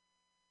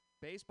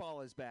 Baseball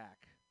is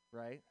back,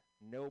 right?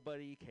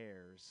 Nobody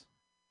cares.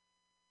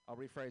 I'll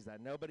rephrase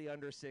that. Nobody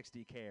under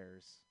 60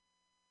 cares.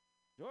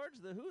 George,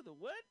 the who, the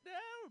what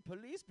now?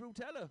 Police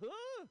brutality,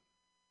 who?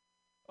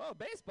 Oh,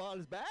 baseball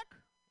is back?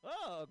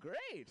 Oh,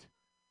 great.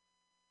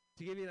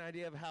 To give you an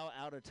idea of how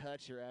out of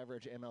touch your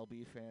average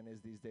MLB fan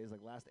is these days,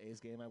 like last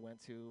A's game I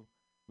went to,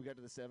 we got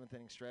to the 7th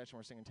inning stretch and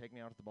we're singing Take Me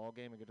Out at the Ball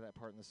Game. We get to that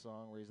part in the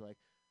song where he's like,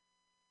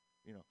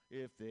 you know,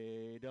 if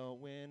they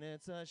don't win,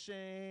 it's a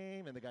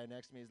shame. And the guy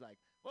next to me is like,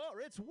 oh,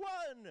 it's 1,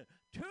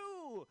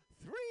 2,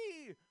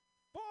 3,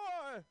 4,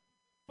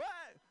 5.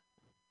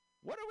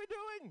 What are we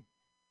doing?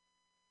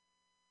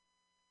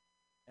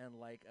 And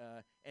like,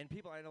 and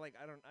people, I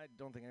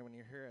don't think anyone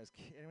here has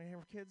kids. Anyone here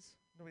have kids?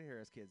 Nobody here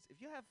has kids. If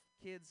you have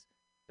kids,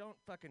 don't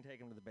fucking take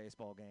them to the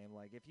baseball game.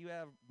 Like, if you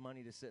have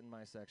money to sit in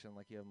my section,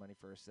 like you have money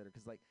for a sitter,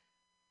 because like,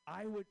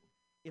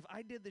 if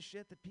I did the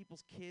shit that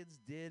people's kids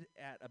did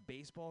at a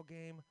baseball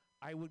game,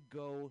 I would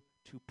go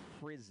to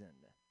prison,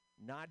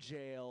 not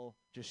jail,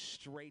 just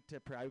straight to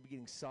prison. I would be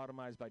getting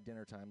sodomized by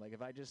dinner time. Like,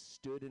 if I just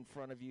stood in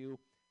front of you,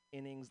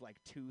 innings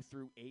like 2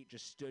 through 8,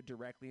 just stood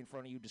directly in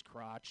front of you, just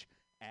crotch,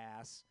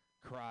 ass,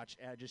 crotch,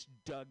 and I just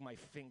dug my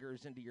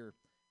fingers into your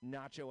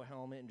nacho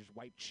helmet and just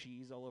wiped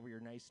cheese all over your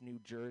nice new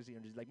jersey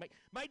and just like,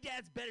 my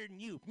dad's better than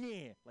you.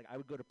 Yeah. Like, I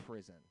would go to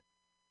prison,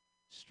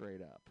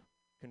 straight up.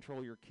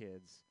 Control your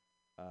kids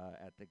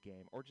at the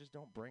game, or just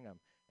don't bring them.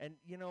 And,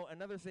 you know,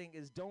 another thing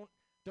is don't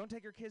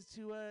take your kids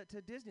to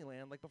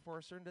Disneyland, like, before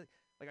a certain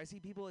like, I see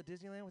people at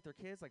Disneyland with their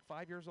kids, like,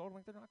 5 years old. I'm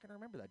like, they're not going to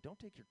remember that. Don't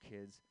take your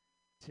kids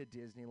to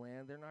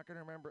Disneyland. They're not going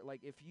to remember.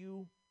 Like, if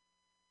you,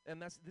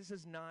 and this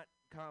is not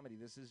comedy.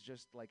 This is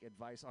just, like,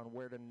 advice on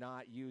where to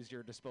not use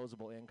your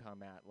disposable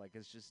income at. Like,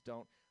 it's just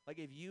don't, like,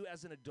 if you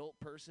as an adult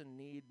person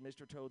need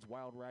Mr. Toad's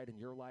Wild Ride in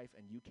your life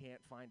and you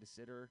can't find a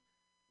sitter,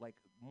 like,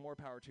 more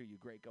power to you.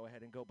 Great, go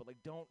ahead and go. But,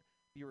 like, don't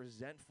be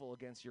resentful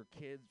against your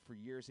kids for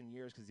years and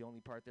years because the only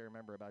part they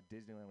remember about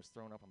Disneyland was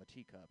thrown up on the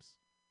teacups.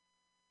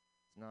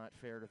 It's not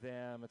fair to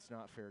them. It's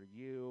not fair to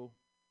you.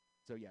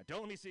 So, yeah,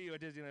 don't let me see you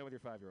at Disneyland with your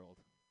 5-year-old.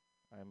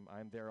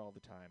 I'm there all the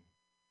time.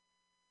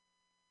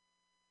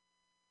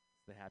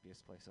 It's the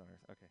happiest place on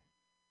earth. Okay.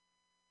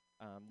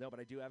 No, but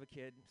I do have a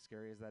kid,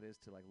 scary as that is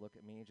to, like, look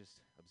at me,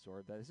 just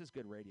absorb that. This is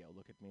good radio.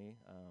 Look at me.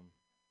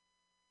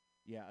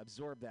 Yeah,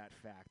 absorb that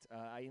fact.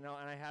 And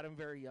I had him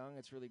very young.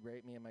 It's really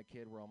great. Me and my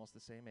kid were almost the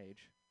same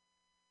age.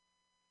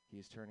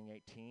 He's turning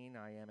 18.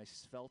 I am a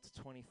svelte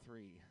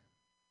 23.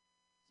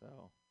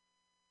 So,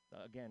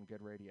 again,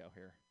 good radio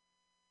here.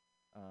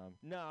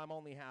 No, I'm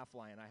only half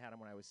lying. I had him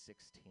when I was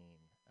 16.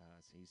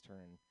 So he's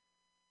turning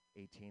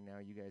 18 now.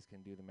 You guys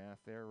can do the math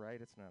there, right?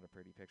 It's not a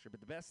pretty picture.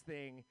 But the best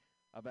thing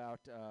about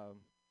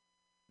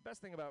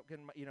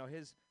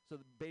so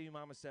the baby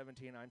mama's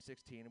 17, I'm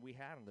 16, and we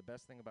had him. The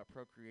best thing about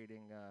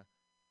procreating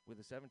with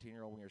a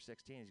 17-year-old when you're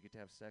 16 is you get to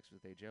have sex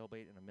with a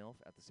jailbait and a MILF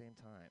at the same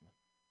time.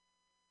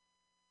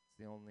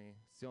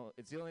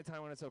 It's the only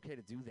time when it's okay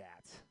to do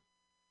that.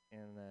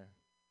 And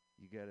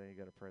you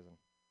go to prison.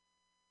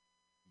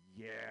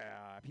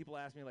 Yeah. People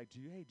ask me, like, do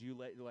you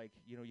let, like,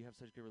 you have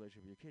such a good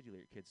relationship with your kid, you let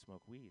your kids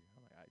smoke weed?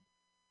 I'm like, I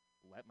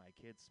let my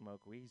kids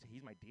smoke weed.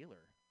 He's my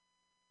dealer.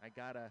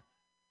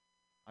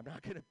 I'm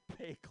not going to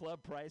pay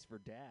club price for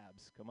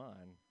dabs. Come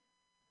on.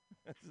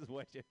 This is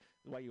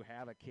why you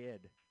have a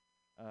kid.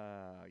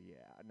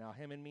 Yeah. Now,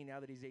 him and me,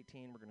 now that he's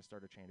 18, we're going to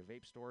start a chain of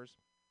vape stores.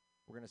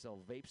 We're going to sell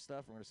vape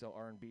stuff. We're going to sell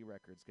R&B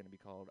records. It's going to be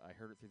called I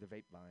Heard It Through the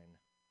Vape Vine.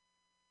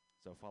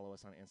 So follow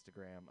us on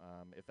Instagram.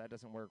 If that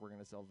doesn't work, we're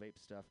going to sell vape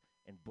stuff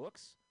and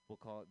books. We'll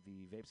call it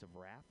the Vapes of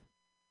Wrath.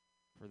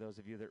 For those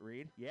of you that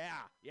read.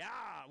 Yeah,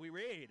 we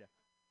read.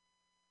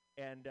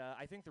 And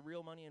I think the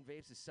real money in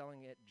vapes is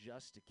selling it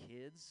just to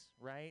kids,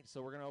 right?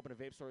 So we're going to open a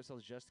vape store that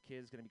sells just to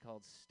kids. It's going to be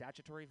called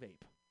Statutory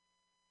Vape.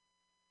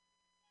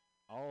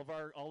 All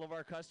of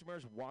our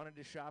customers wanted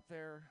to shop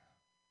there.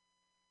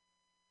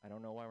 I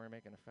don't know why we're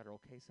making a federal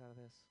case out of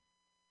this.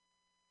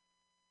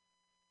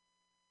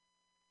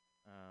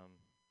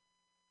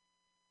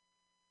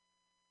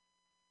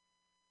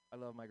 I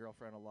love my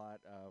girlfriend a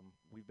lot.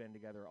 We've been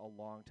together a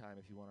long time.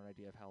 If you want an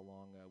idea of how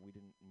long we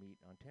didn't meet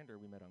on Tinder,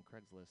 we met on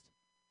Craigslist.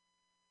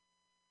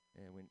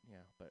 And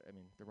but I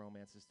mean, the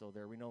romance is still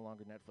there. We no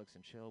longer Netflix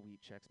and chill. We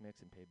eat Chex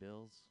Mix and pay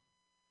bills.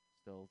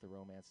 Still, the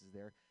romance is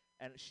there.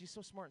 And she's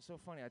so smart and so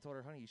funny. I told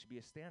her, honey, you should be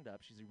a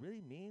stand-up. She's like, really,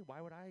 me? Why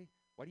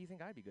do you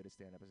think I'd be good at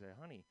stand-up? I said,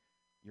 honey,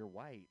 you're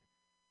white.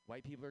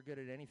 White people are good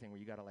at anything where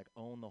you got to, like,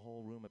 own the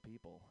whole room of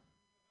people.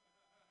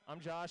 I'm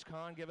Josh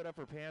Kahn. Give it up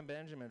for Pam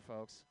Benjamin,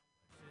 folks.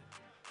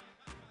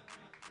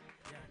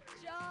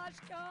 Josh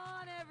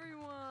Kahn,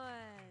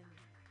 everyone.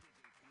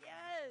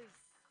 Yes.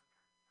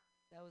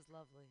 That was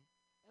lovely.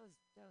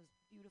 That was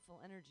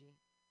beautiful energy.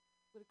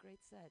 What a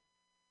great set.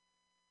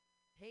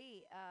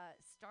 Hey,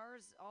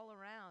 stars all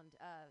around.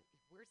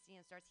 We're seeing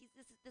stars.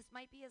 This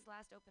might be his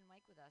last open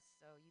mic with us,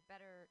 so you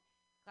better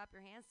clap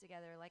your hands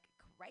together like a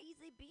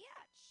crazy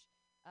bitch.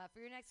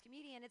 For your next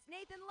comedian, it's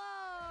Nathan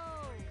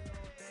Lowe.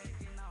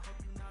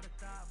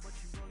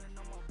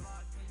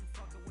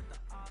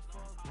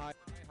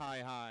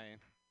 Hi.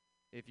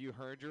 If you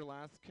heard your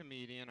last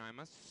comedian, I'm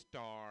a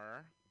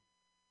star.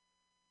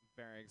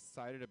 Very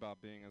excited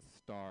about being a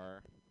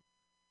star.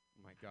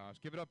 Oh my gosh.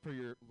 Give it up for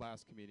your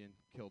last comedian.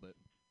 Killed it.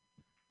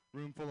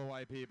 Room full of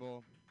white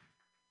people.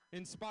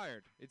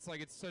 Inspired. It's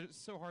like it's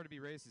so hard to be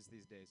racist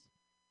these days.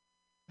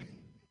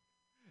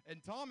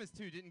 And Thomas,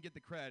 too, didn't get the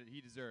credit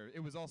he deserved.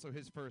 It was also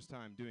his first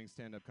time doing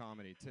stand-up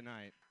comedy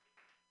tonight.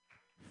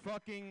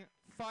 Fucking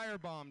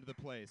firebombed the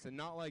place, and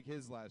not like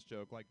his last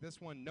joke. Like this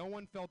one, no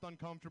one felt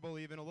uncomfortable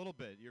even a little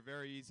bit. You're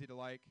very easy to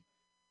like.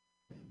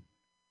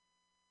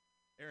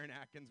 Aaron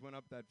Atkins went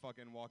up that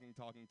fucking walking,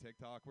 talking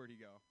TikTok. Where'd he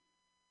go?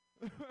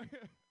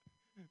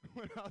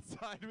 Went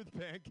outside with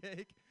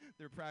Pancake.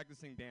 They're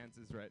practicing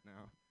dances right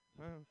now.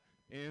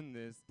 In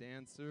this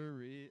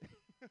dancery.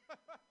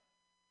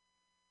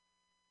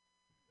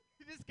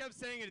 He just kept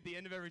saying it at the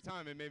end of every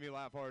time. It made me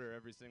laugh harder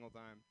every single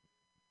time.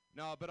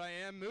 No, but I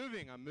am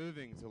moving. I'm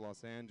moving to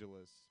Los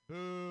Angeles.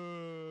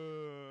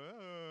 Boo.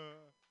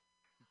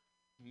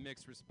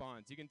 Mixed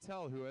response. You can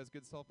tell who has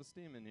good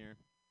self-esteem in here.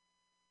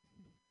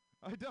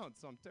 I don't,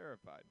 so I'm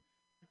terrified.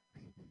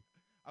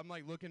 I'm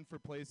like looking for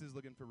places,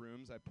 looking for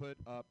rooms. I put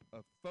up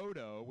a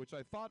photo, which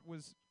I thought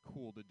was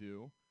cool to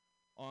do,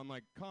 on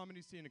like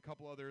Comedy Scene, a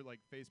couple other like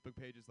Facebook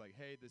pages, like,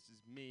 hey, this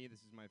is me, this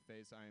is my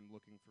face, I am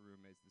looking for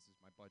roommates, this is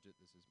my budget,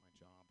 this is my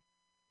job,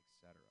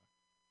 etc.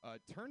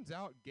 Turns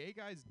out gay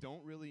guys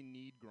don't really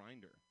need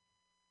Grindr.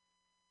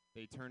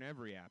 They turn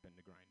every app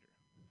into Grindr.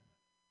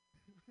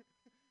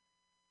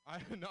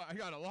 I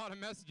got a lot of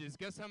messages.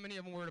 Guess how many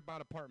of them were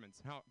about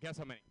apartments? Guess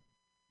how many?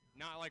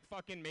 Not like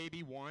fucking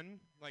maybe one,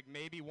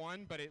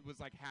 but it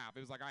was like half. It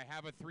was like, I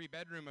have a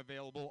 3-bedroom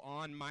available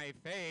on my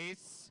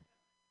face.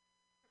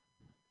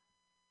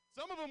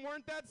 Some of them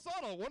weren't that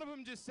subtle. One of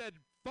them just said,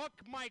 fuck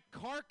my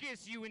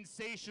carcass, you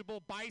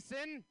insatiable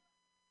bison.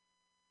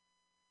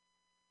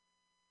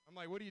 I'm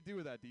like, what do you do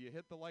with that? Do you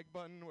hit the like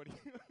button? What do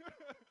you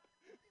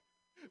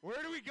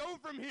Where do we go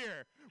from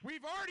here?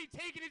 We've already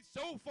taken it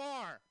so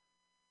far.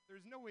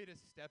 There's no way to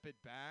step it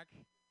back.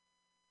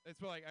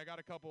 It's like I got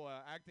a couple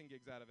acting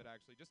gigs out of it,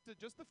 actually. Just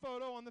the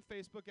photo on the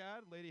Facebook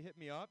ad. Lady hit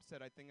me up,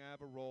 said, I think I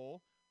have a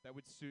role that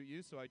would suit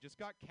you. So I just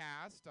got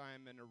cast.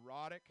 I'm an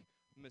erotic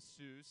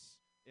masseuse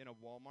in a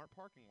Walmart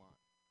parking lot.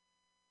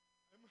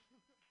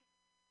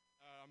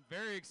 I'm I'm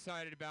very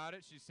excited about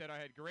it. She said I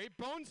had great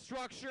bone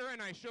structure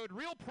and I showed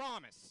real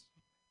promise.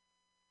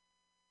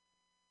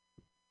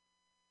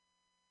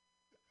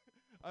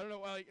 I don't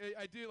know. I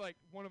do like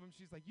one of them.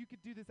 She's like, "You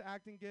could do this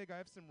acting gig. I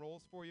have some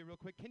roles for you, real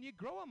quick. Can you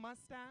grow a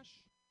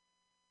mustache?"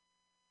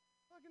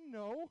 Fucking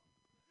no.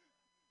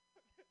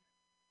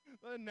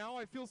 Now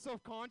I feel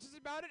self-conscious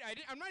about it.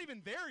 I'm not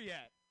even there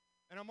yet,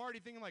 and I'm already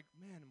thinking like,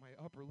 man, my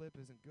upper lip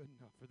isn't good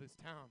enough for this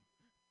town,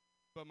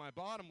 but my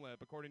bottom lip,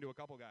 according to a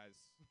couple guys,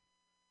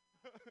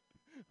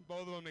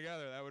 both of them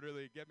together, that would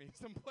really get me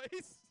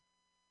someplace.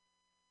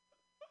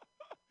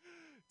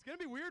 It's going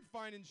to be weird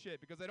finding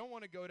shit because I don't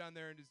want to go down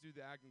there and just do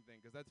the acting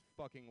thing because that's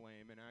fucking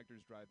lame and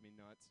actors drive me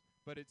nuts.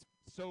 But it's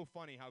so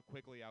funny how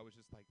quickly I was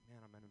just like,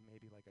 man, I'm in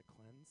maybe like a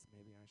cleanse.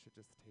 Maybe I should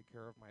just take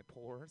care of my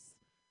pores.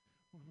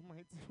 What am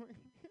I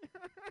doing?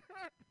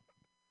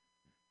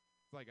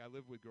 It's like I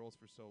lived with girls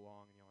for so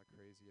long and y'all are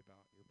crazy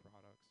about your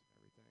products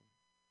and everything.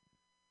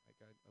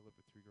 Like I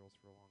lived with 3 girls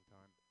for a long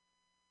time.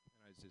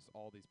 And I just,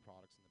 all these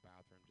products in the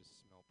bathroom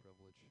just smell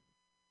privilege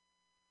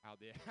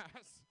out the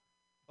ass.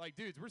 Like,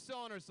 dudes, we're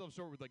selling ourselves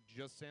short with, like,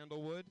 just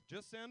sandalwood.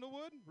 Just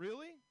sandalwood?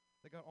 Really?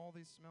 They got all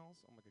these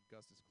smells? I'm like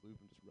Augustus Kloop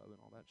and just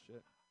rubbing all that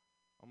shit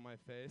on my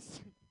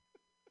face.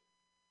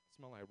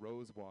 Smell like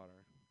rose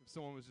water. If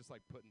someone was just,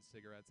 like, putting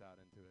cigarettes out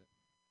into it.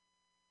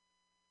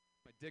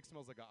 My dick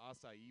smells like an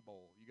acai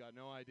bowl. You got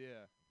no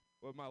idea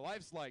what my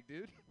life's like,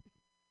 dude.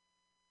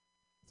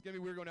 It's going to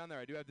be weird going down there.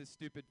 I do have this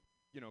stupid,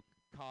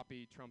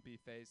 copy, Trumpy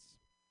face.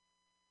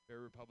 Very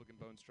Republican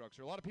bone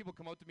structure. A lot of people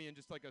come up to me and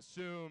just, like,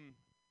 assume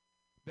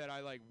that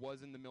I like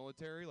was in the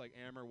military, like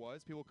Amber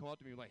was. People come up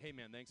to me like, "Hey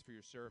man, thanks for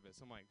your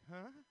service." I'm like,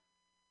 "Huh?"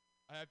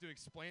 I have to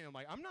explain. I'm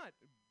like, "I'm not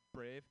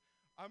brave.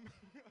 I'm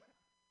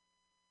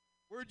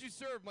Where'd you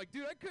serve?" I'm like,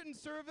 "Dude, I couldn't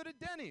serve at a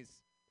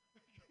Denny's."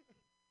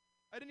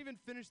 I didn't even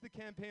finish the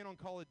campaign on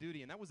Call of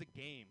Duty, and that was a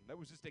game. That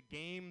was just a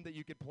game that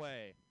you could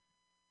play.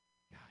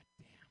 God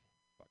damn,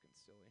 fucking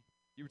silly.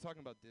 You were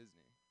talking about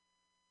Disney.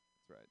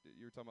 That's right.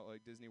 You were talking about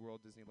like Disney World,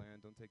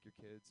 Disneyland. Don't take your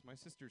kids. My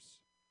sister's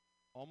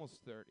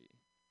almost 30.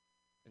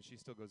 And she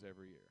still goes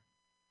every year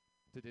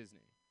to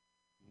Disney.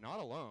 Not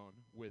alone,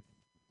 with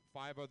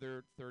 5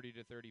 other 30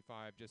 to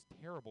 35 just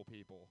terrible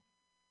people.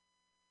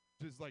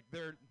 Just like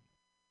they're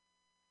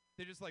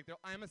just like,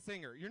 I'm a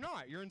singer. You're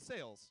not. You're in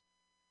sales.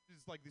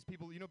 Just like these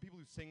people, people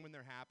who sing when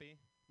they're happy.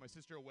 My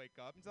sister will wake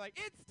up and she's like,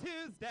 "It's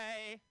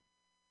Tuesday."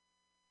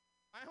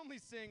 I only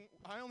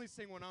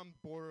sing when I'm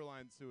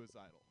borderline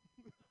suicidal.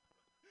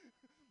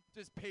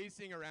 Just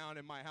pacing around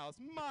in my house.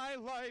 My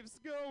life's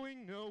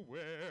going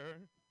nowhere.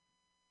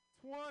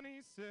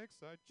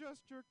 26, I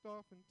just jerked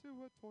off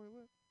into a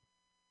toilet.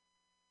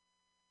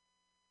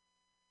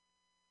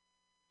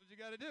 What you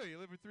gotta do? You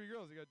live with 3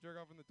 girls, you gotta jerk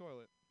off in the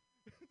toilet.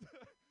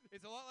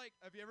 It's a lot like,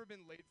 have you ever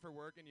been late for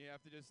work and you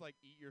have to just like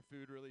eat your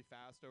food really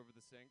fast over the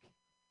sink?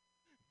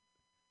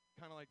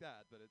 Kind of like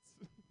that, but it's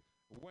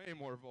way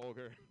more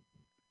vulgar.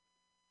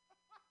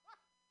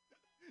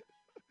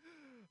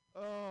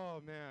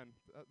 Oh man,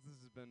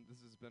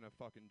 this has been a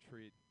fucking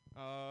treat.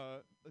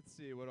 Let's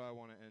see, what do I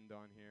want to end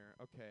on here?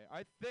 Okay,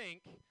 I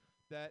think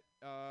that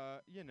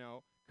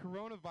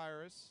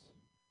coronavirus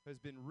has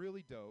been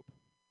really dope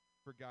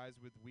for guys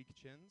with weak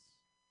chins,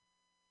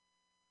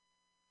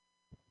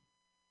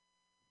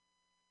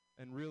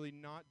 and really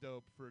not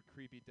dope for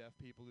creepy deaf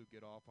people who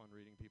get off on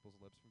reading people's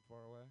lips from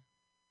far away.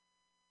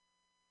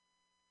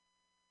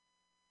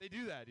 They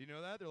do that, you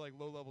know that? They're like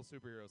low-level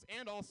superheroes.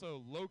 And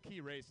also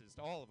low-key racist,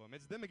 all of them.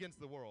 It's them against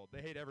the world.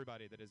 They hate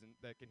everybody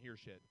that can hear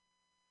shit.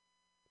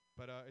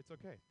 But it's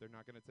okay. They're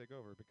not going to take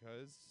over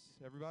because,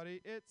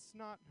 everybody, it's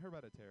not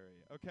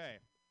hereditary. Okay.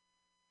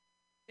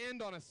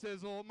 End on a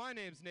sizzle. My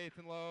name's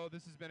Nathan Lowe.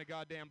 This has been a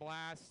goddamn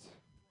blast.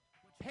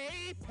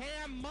 Pay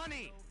Pam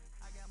money!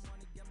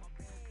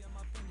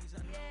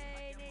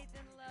 Yay,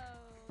 Nathan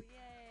Lowe.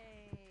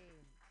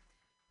 Yay.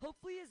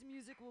 Hopefully his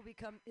musical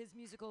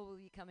will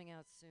be coming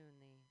out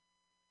soon.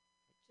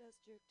 I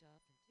just jerked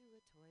off into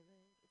a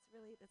toilet.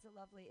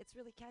 It's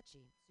really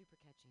catchy. Super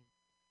catchy.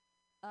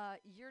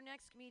 Your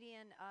next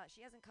comedian,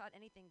 she hasn't caught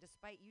anything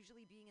despite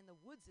usually being in the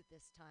woods at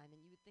this time,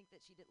 and you would think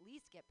that she'd at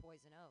least get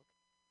Poison Oak.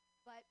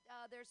 But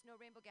there's no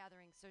Rainbow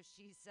Gathering, so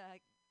she's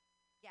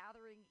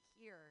gathering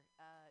here,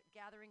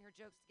 gathering her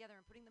jokes together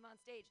and putting them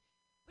on stage.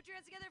 Put your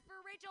hands together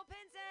for Rachel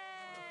Pinson!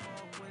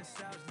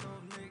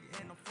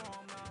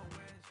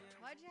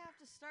 Why'd you have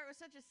to start with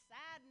such a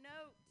sad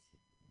note?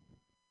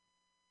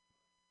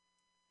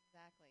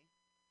 Exactly.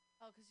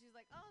 Oh, because she's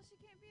like, oh, she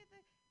can't be at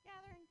the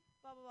gathering.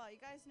 Blah, blah, blah.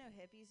 You guys know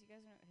hippies? You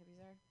guys know what hippies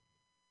are?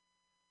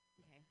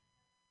 Okay.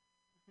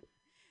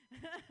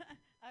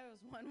 I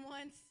was one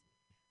once.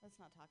 Let's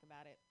not talk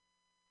about it.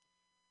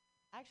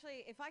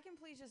 Actually, if I can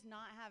please just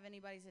not have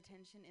anybody's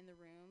attention in the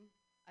room,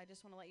 I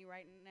just want to let you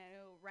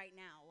know right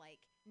now, like,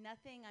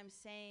 nothing I'm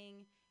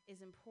saying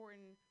is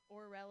important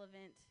or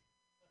relevant.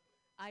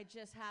 I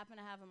just happen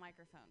to have a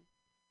microphone,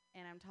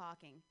 and I'm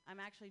talking. I'm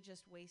actually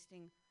just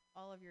wasting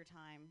all of your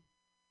time.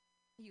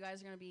 You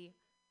guys are going to be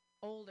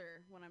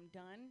older when I'm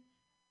done,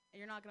 and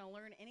you're not going to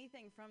learn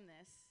anything from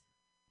this.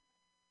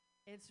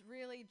 It's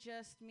really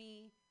just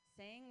me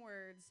saying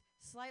words,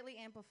 slightly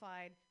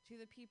amplified to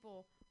the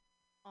people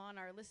on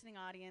our listening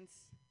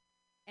audience,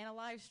 and a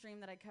live stream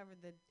that I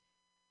covered the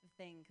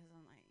thing, because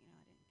I'm like, I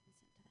didn't consent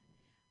to that.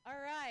 All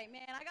right,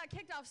 man, I got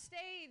kicked off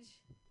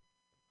stage.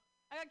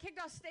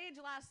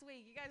 Last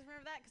week. You guys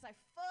remember that? Because I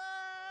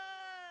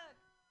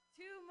fucked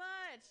too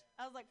much.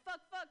 I was like, fuck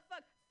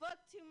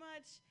too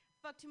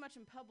much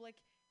in public,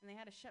 and they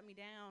had to shut me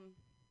down.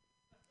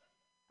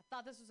 I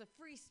thought this was a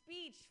free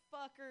speech,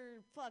 fuck,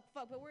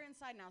 but we're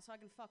inside now, so I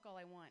can fuck all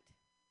I want.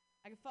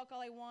 I'm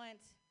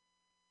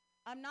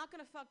not going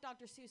to fuck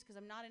Dr. Seuss because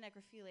I'm not a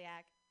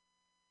necrophiliac.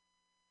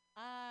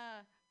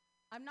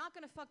 I'm not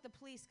going to fuck the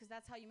police because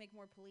that's how you make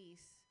more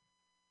police.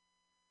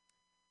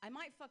 I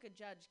might fuck a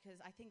judge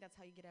because I think that's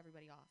how you get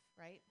everybody off,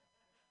 right?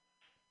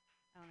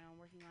 I don't know, I'm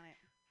working on it.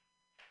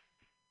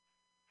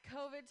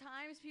 COVID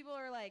times, people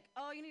are like,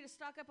 oh, you need to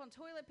stock up on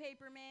toilet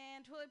paper,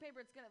 man. Toilet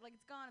paper, it's gonna go.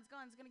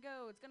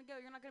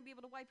 You're not gonna be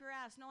able to wipe your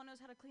ass. No one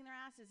knows how to clean their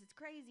asses. It's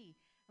crazy.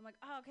 I'm like,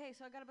 oh, okay,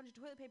 so I got a bunch of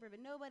toilet paper, but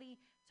nobody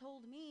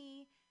told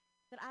me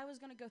that I was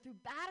gonna go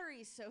through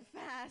batteries so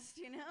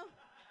fast,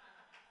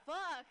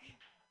 Fuck.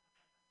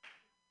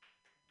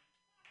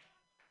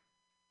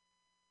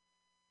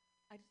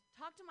 I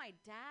talked to my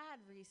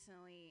dad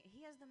recently.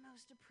 He has the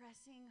most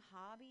depressing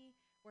hobby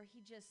where he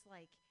just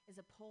is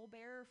a pole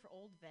bearer for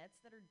old vets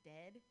that are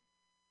dead,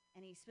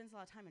 and he spends a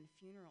lot of time in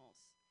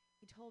funerals.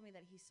 He told me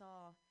that he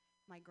saw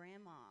my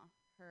grandma,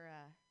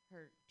 her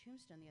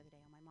tombstone the other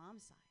day on my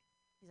mom's side.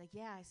 He's like,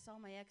 yeah, I saw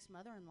my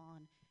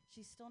ex-mother-in-law, and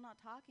she's still not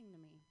talking to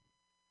me.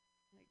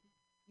 Like,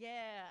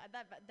 yeah,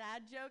 that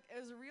dad joke, it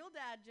was a real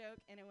dad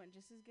joke, and it went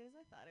just as good as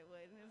I thought it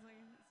would. And it was like,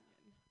 it's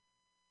good.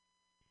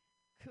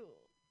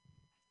 Cool.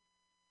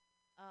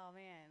 Oh,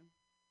 man.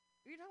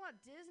 We were talking about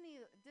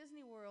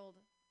Disney World,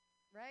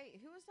 right?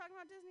 Who was talking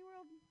about Disney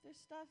World? There's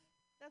stuff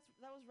that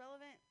was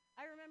relevant.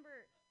 I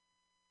remember,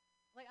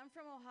 I'm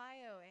from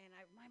Ohio, and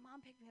my mom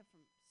picked me up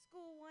from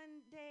school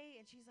one day,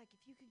 and she's like,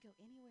 if you could go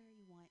anywhere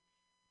you want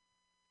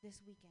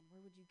this weekend,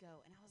 where would you go?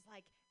 And I was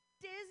like,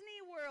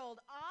 Disney World,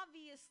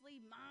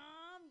 obviously,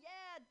 Mom.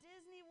 Yeah,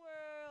 Disney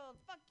World.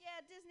 Fuck yeah,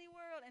 Disney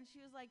World. And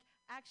she was like,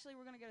 actually,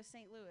 we're going to go to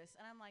St. Louis.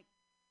 And I'm like,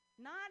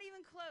 not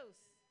even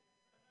close.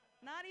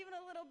 Not even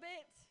a little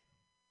bit.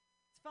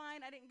 It's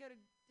fine. I didn't go to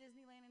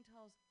Disneyland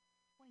until I was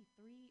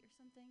 23 or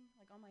something,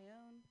 on my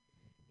own.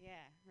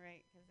 Yeah,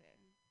 right.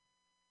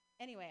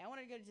 Anyway, I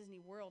wanted to go to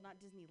Disney World,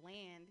 not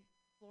Disneyland.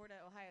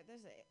 Florida, Ohio.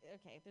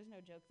 There's no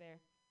joke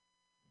there.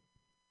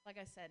 Like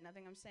I said,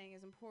 nothing I'm saying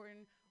is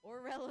important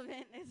or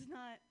relevant. It's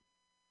not.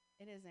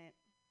 It isn't.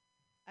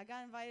 I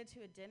got invited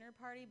to a dinner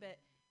party,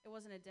 but it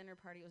wasn't a dinner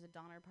party. It was a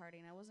Donner party,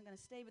 and I wasn't going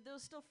to stay, but there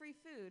was still free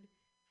food,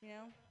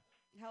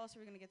 How else are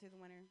we going to get through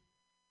the winter?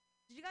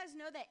 Did you guys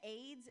know that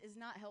AIDS is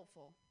not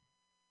helpful?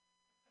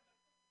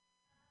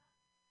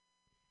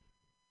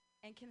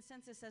 And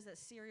consensus says that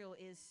cereal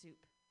is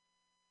soup.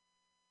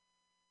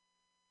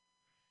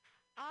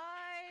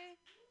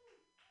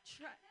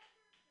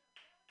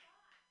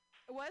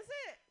 Was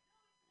it?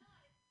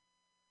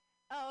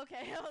 Oh,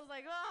 okay. I was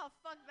like, oh,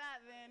 fuck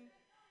that then.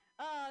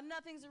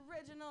 Nothing's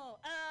original.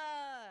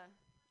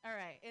 All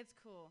right, it's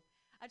cool.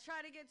 I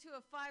try to get to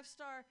a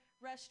 5-star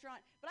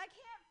restaurant, but I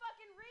can't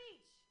fucking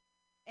reach.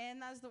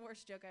 And that's the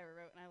worst joke I ever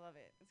wrote, and I love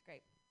it. It's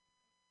great.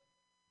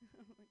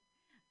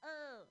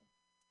 Oh.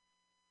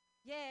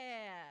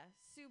 Yeah,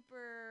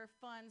 super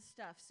fun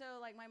stuff. So,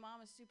 my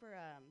mom is super,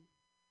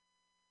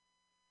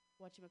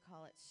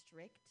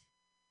 strict.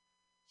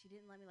 She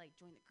didn't let me,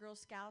 join the Girl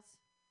Scouts.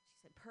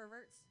 She said,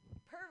 perverts.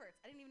 Perverts.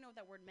 I didn't even know what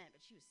that word meant,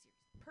 but she was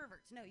serious.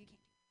 Perverts. No, you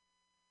can't do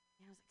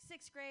that. And I was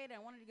 6th grade, and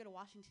I wanted to go to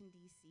Washington,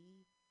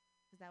 D.C.,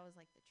 because that was,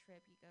 the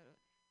trip. You go to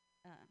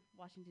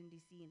Washington,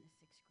 D.C. in the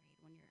 6th grade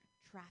when you're a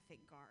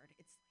traffic guard.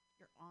 It's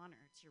your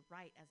honor. It's your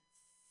right as a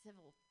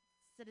civil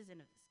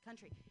citizen of this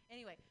country.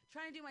 Anyway,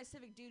 trying to do my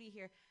civic duty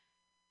here.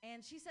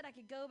 And she said I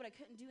could go, but I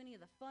couldn't do any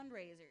of the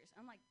fundraisers.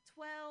 I'm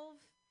 12.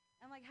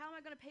 I'm how am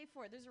I going to pay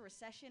for it? There's a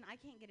recession. I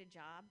can't get a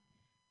job.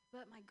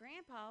 But my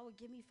grandpa would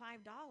give me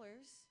 $5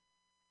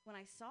 when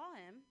I saw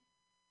him.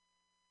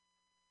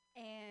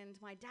 And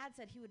my dad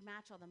said he would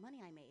match all the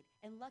money I made.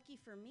 And lucky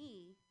for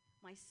me,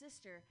 my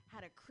sister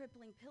had a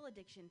crippling pill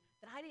addiction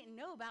that I didn't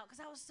know about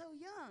because I was so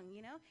young,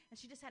 And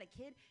she just had a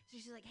kid. So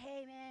she's like,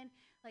 hey, man,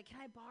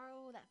 can I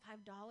borrow that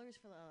 $5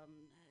 for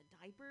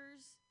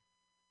diapers?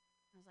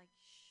 I was like,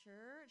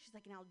 sure. She's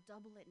like, and I'll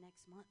double it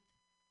next month.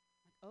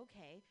 I'm like,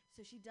 okay.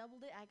 So she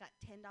doubled it. I got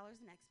 $10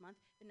 the next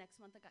month. The next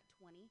month I got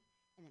 20,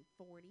 and then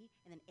 40,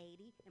 and then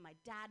 80, and my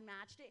dad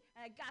matched it,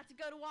 and I got to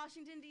go to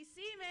Washington,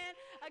 D.C., man.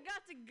 I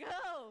got to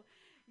go.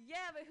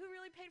 Yeah, but who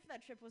really paid for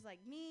that trip was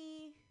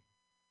me,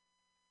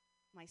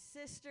 my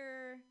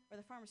sister, or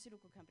the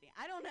pharmaceutical company.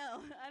 I don't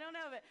know,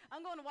 but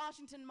I'm going to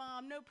Washington,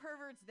 Mom. No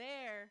perverts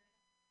there.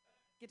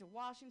 Get to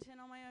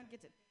Washington on my own. Get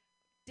to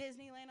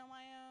Disneyland on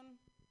my own.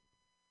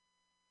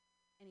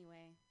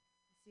 Anyway,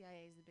 the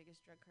CIA is the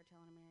biggest drug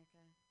cartel in America.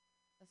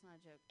 That's not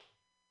a joke.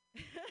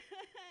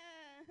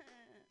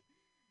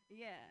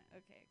 Yeah,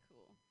 okay,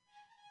 cool.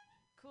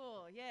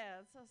 Cool.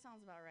 Yeah, that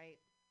sounds about right.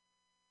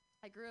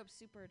 I grew up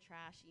super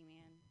trashy,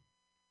 man.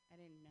 I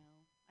didn't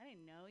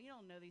know. You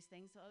don't know these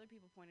things, so other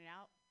people pointed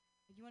out.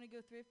 Like, you want to go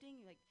thrifting?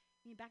 You're like,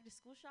 you mean back to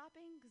school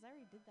shopping? Because I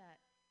already did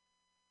that.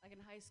 Like in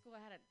high school,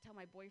 I had to tell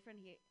my boyfriend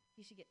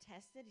he should get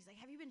tested. He's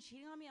like, have you been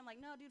cheating on me? I'm like,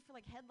 no, dude, for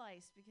like head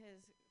lice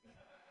because,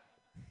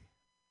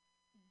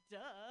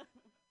 duh.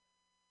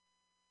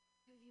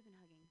 Who have you been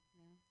hugging?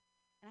 You know?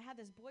 And I had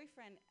this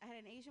boyfriend. I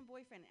had an Asian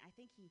boyfriend. I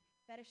think he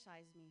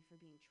fetishized me for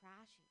being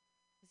trashy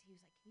because he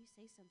was like, can you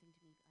say something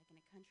to me like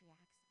in a country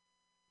accent?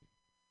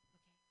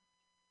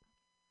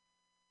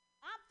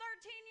 I'm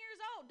 13 years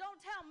old. Don't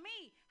tell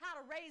me how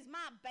to raise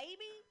my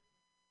baby.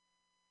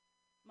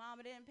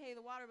 Mama didn't pay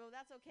the water bill.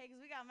 That's okay because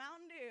we got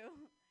Mountain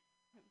Dew.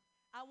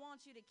 I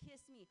want you to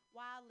kiss me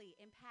wildly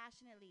and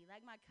passionately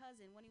like my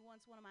cousin when he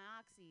wants one of my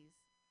oxys.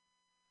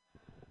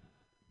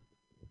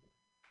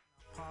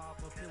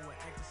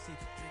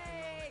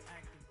 Hey,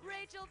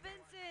 Rachel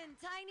Vincent,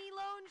 Tiny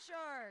Loan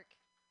Shark.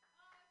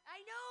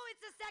 I know,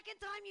 it's the second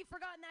time you've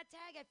forgotten that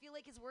tag. I feel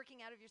like it's working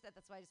out of your set.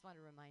 That's why I just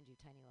wanted to remind you,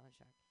 Tiny Loan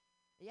Shark.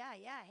 Yeah.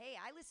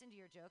 Hey, I listen to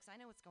your jokes. I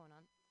know what's going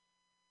on.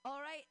 All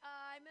right,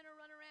 I'm going to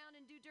run around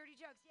and do dirty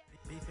jokes. Yeah.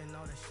 Beefing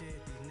all the shit,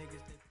 these niggas.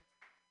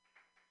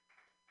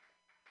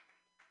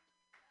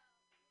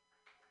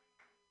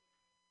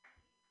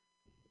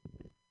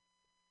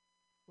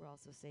 We're all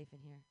so safe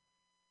in here.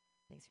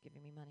 Thanks for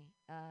giving me money.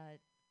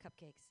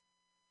 Cupcakes.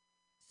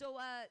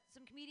 So,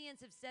 some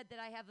comedians have said that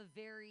I have a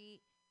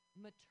very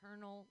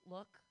maternal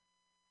look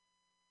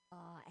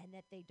and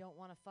that they don't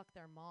want to fuck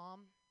their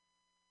mom.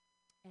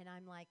 And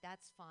I'm like,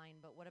 that's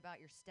fine, but what about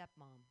your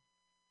stepmom?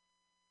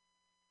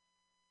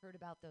 Heard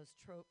about those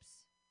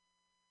tropes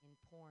in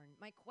porn.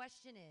 My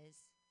question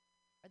is,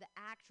 are the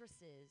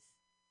actresses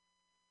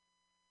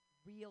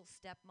real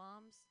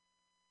stepmoms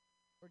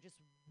or just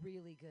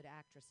really good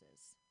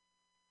actresses?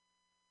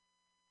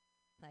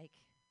 Like,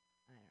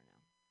 I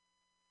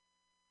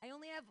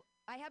don't know.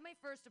 I had my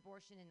first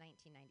abortion in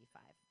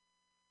 1995.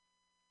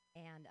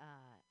 And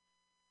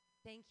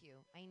thank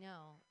you. I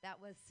know.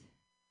 That was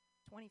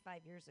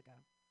 25 years ago.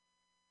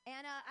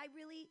 And I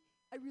really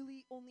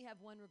only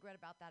have one regret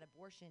about that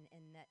abortion,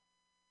 and that,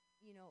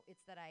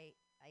 it's that I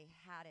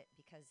had it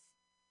because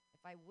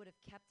if I would have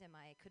kept him,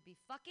 I could be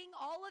fucking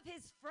all of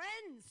his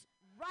friends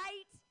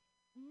right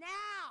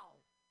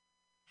now.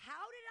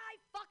 How did I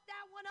fuck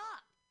that one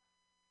up?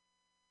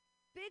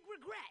 Big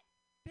regret.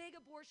 Big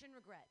abortion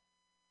regret.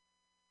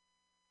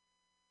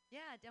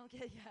 Yeah, don't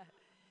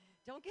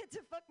get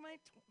to fuck my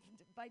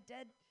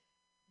dead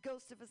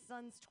ghost of a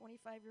son's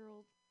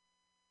 25-year-old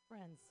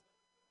friends.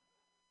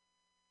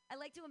 I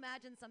like to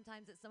imagine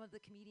sometimes that some of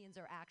the comedians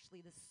are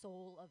actually the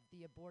soul of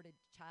the aborted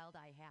child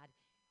I had.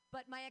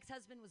 But my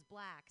ex-husband was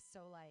black,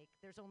 so,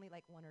 there's only,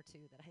 one or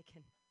two that I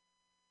can...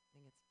 I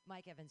think it's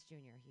Mike Evans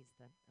Jr. He's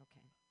the...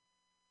 Okay.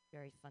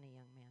 Very funny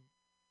young man.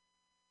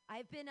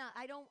 I've been...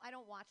 I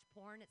don't watch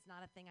porn. It's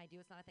not a thing I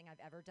do. It's not a thing I've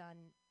ever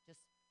done.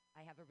 Just,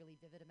 I have a really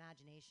vivid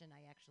imagination.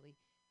 I actually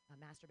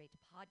masturbate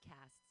to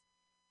podcasts.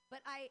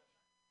 But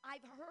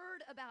I've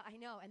heard about... I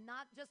know, and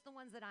not just the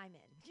ones that I'm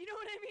in. You know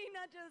what I mean?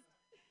 Not just...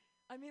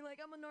 I'm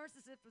a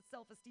narcissist with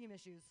self-esteem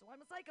issues, so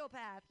I'm a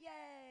psychopath.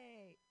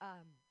 Yay!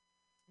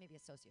 Maybe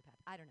a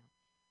sociopath. I don't know.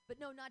 But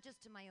no, not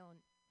just to my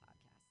own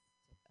podcasts,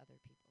 to other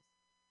people's.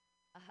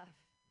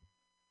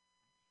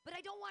 But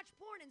I don't watch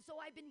porn, and so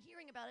I've been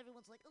hearing about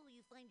everyone's like, oh, you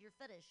find your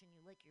fetish, and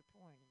you like your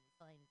porn, and you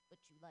find what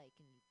you like,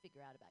 and you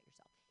figure out about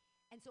yourself.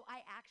 And so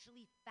I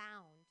actually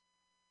found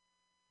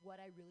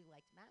what I really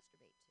like to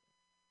masturbate to.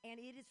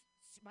 And it is,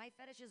 my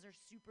fetishes are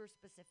super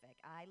specific.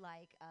 I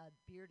like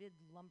bearded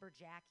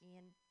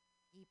lumberjackian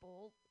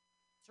people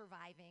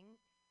surviving.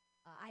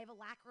 I have a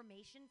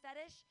lacrimation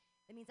fetish.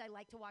 That means I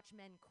like to watch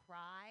men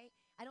cry.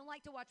 I don't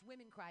like to watch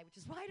women cry, which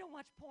is why I don't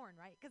watch porn,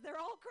 right? Because they're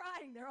all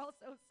crying. They're all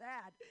so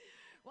sad.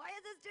 Why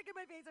is this chick in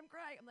my face? I'm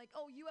crying. I'm like,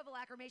 oh, you have a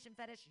lacrimation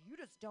fetish. You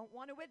just don't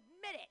want to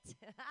admit it.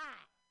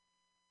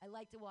 I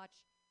like to watch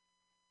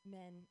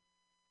men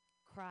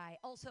cry.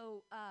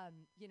 Also, I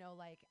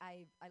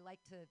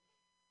like to...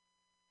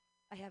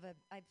 I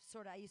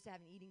used to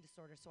have an eating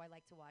disorder, so I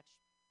like to watch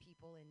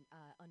people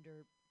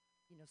under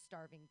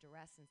starving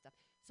duress and stuff.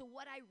 So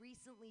what I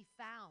recently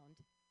found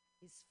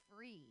is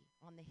free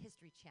on the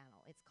History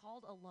Channel. It's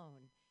called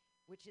Alone,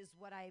 which is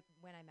when I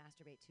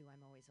masturbate to,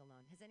 I'm always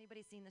alone. Has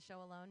anybody seen the show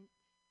Alone?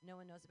 No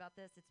one knows about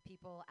this. It's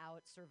people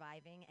out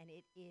surviving, and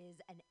it is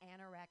an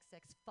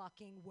anorexic's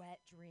fucking wet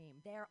dream.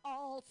 They're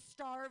all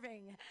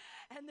starving,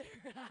 and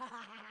they're...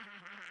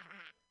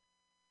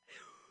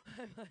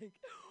 I'm like,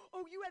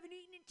 oh, you haven't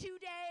eaten in 2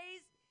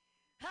 days?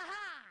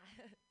 Ha-ha!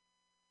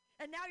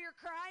 And now you're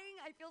crying?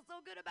 I feel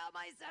so good about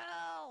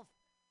myself.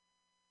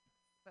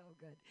 So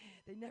good.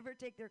 They never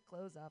take their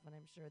clothes off, and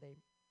I'm sure they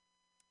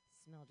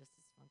smell just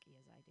as funky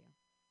as I do.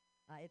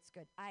 It's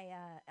good. I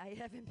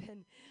haven't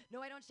been...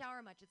 No, I don't shower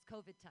much. It's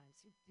COVID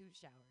times. Who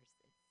showers?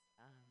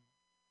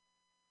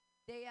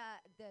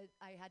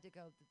 I had to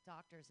go to the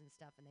doctors and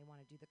stuff, and they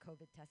want to do the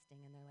COVID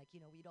testing, and they're like,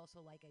 we'd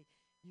also like a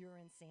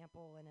urine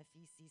sample and a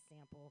feces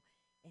sample.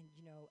 And,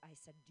 I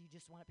said, do you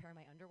just want a pair of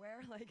my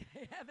underwear? Like,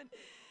 I haven't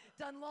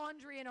done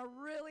laundry in a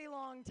really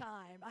long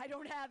time. I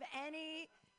don't have any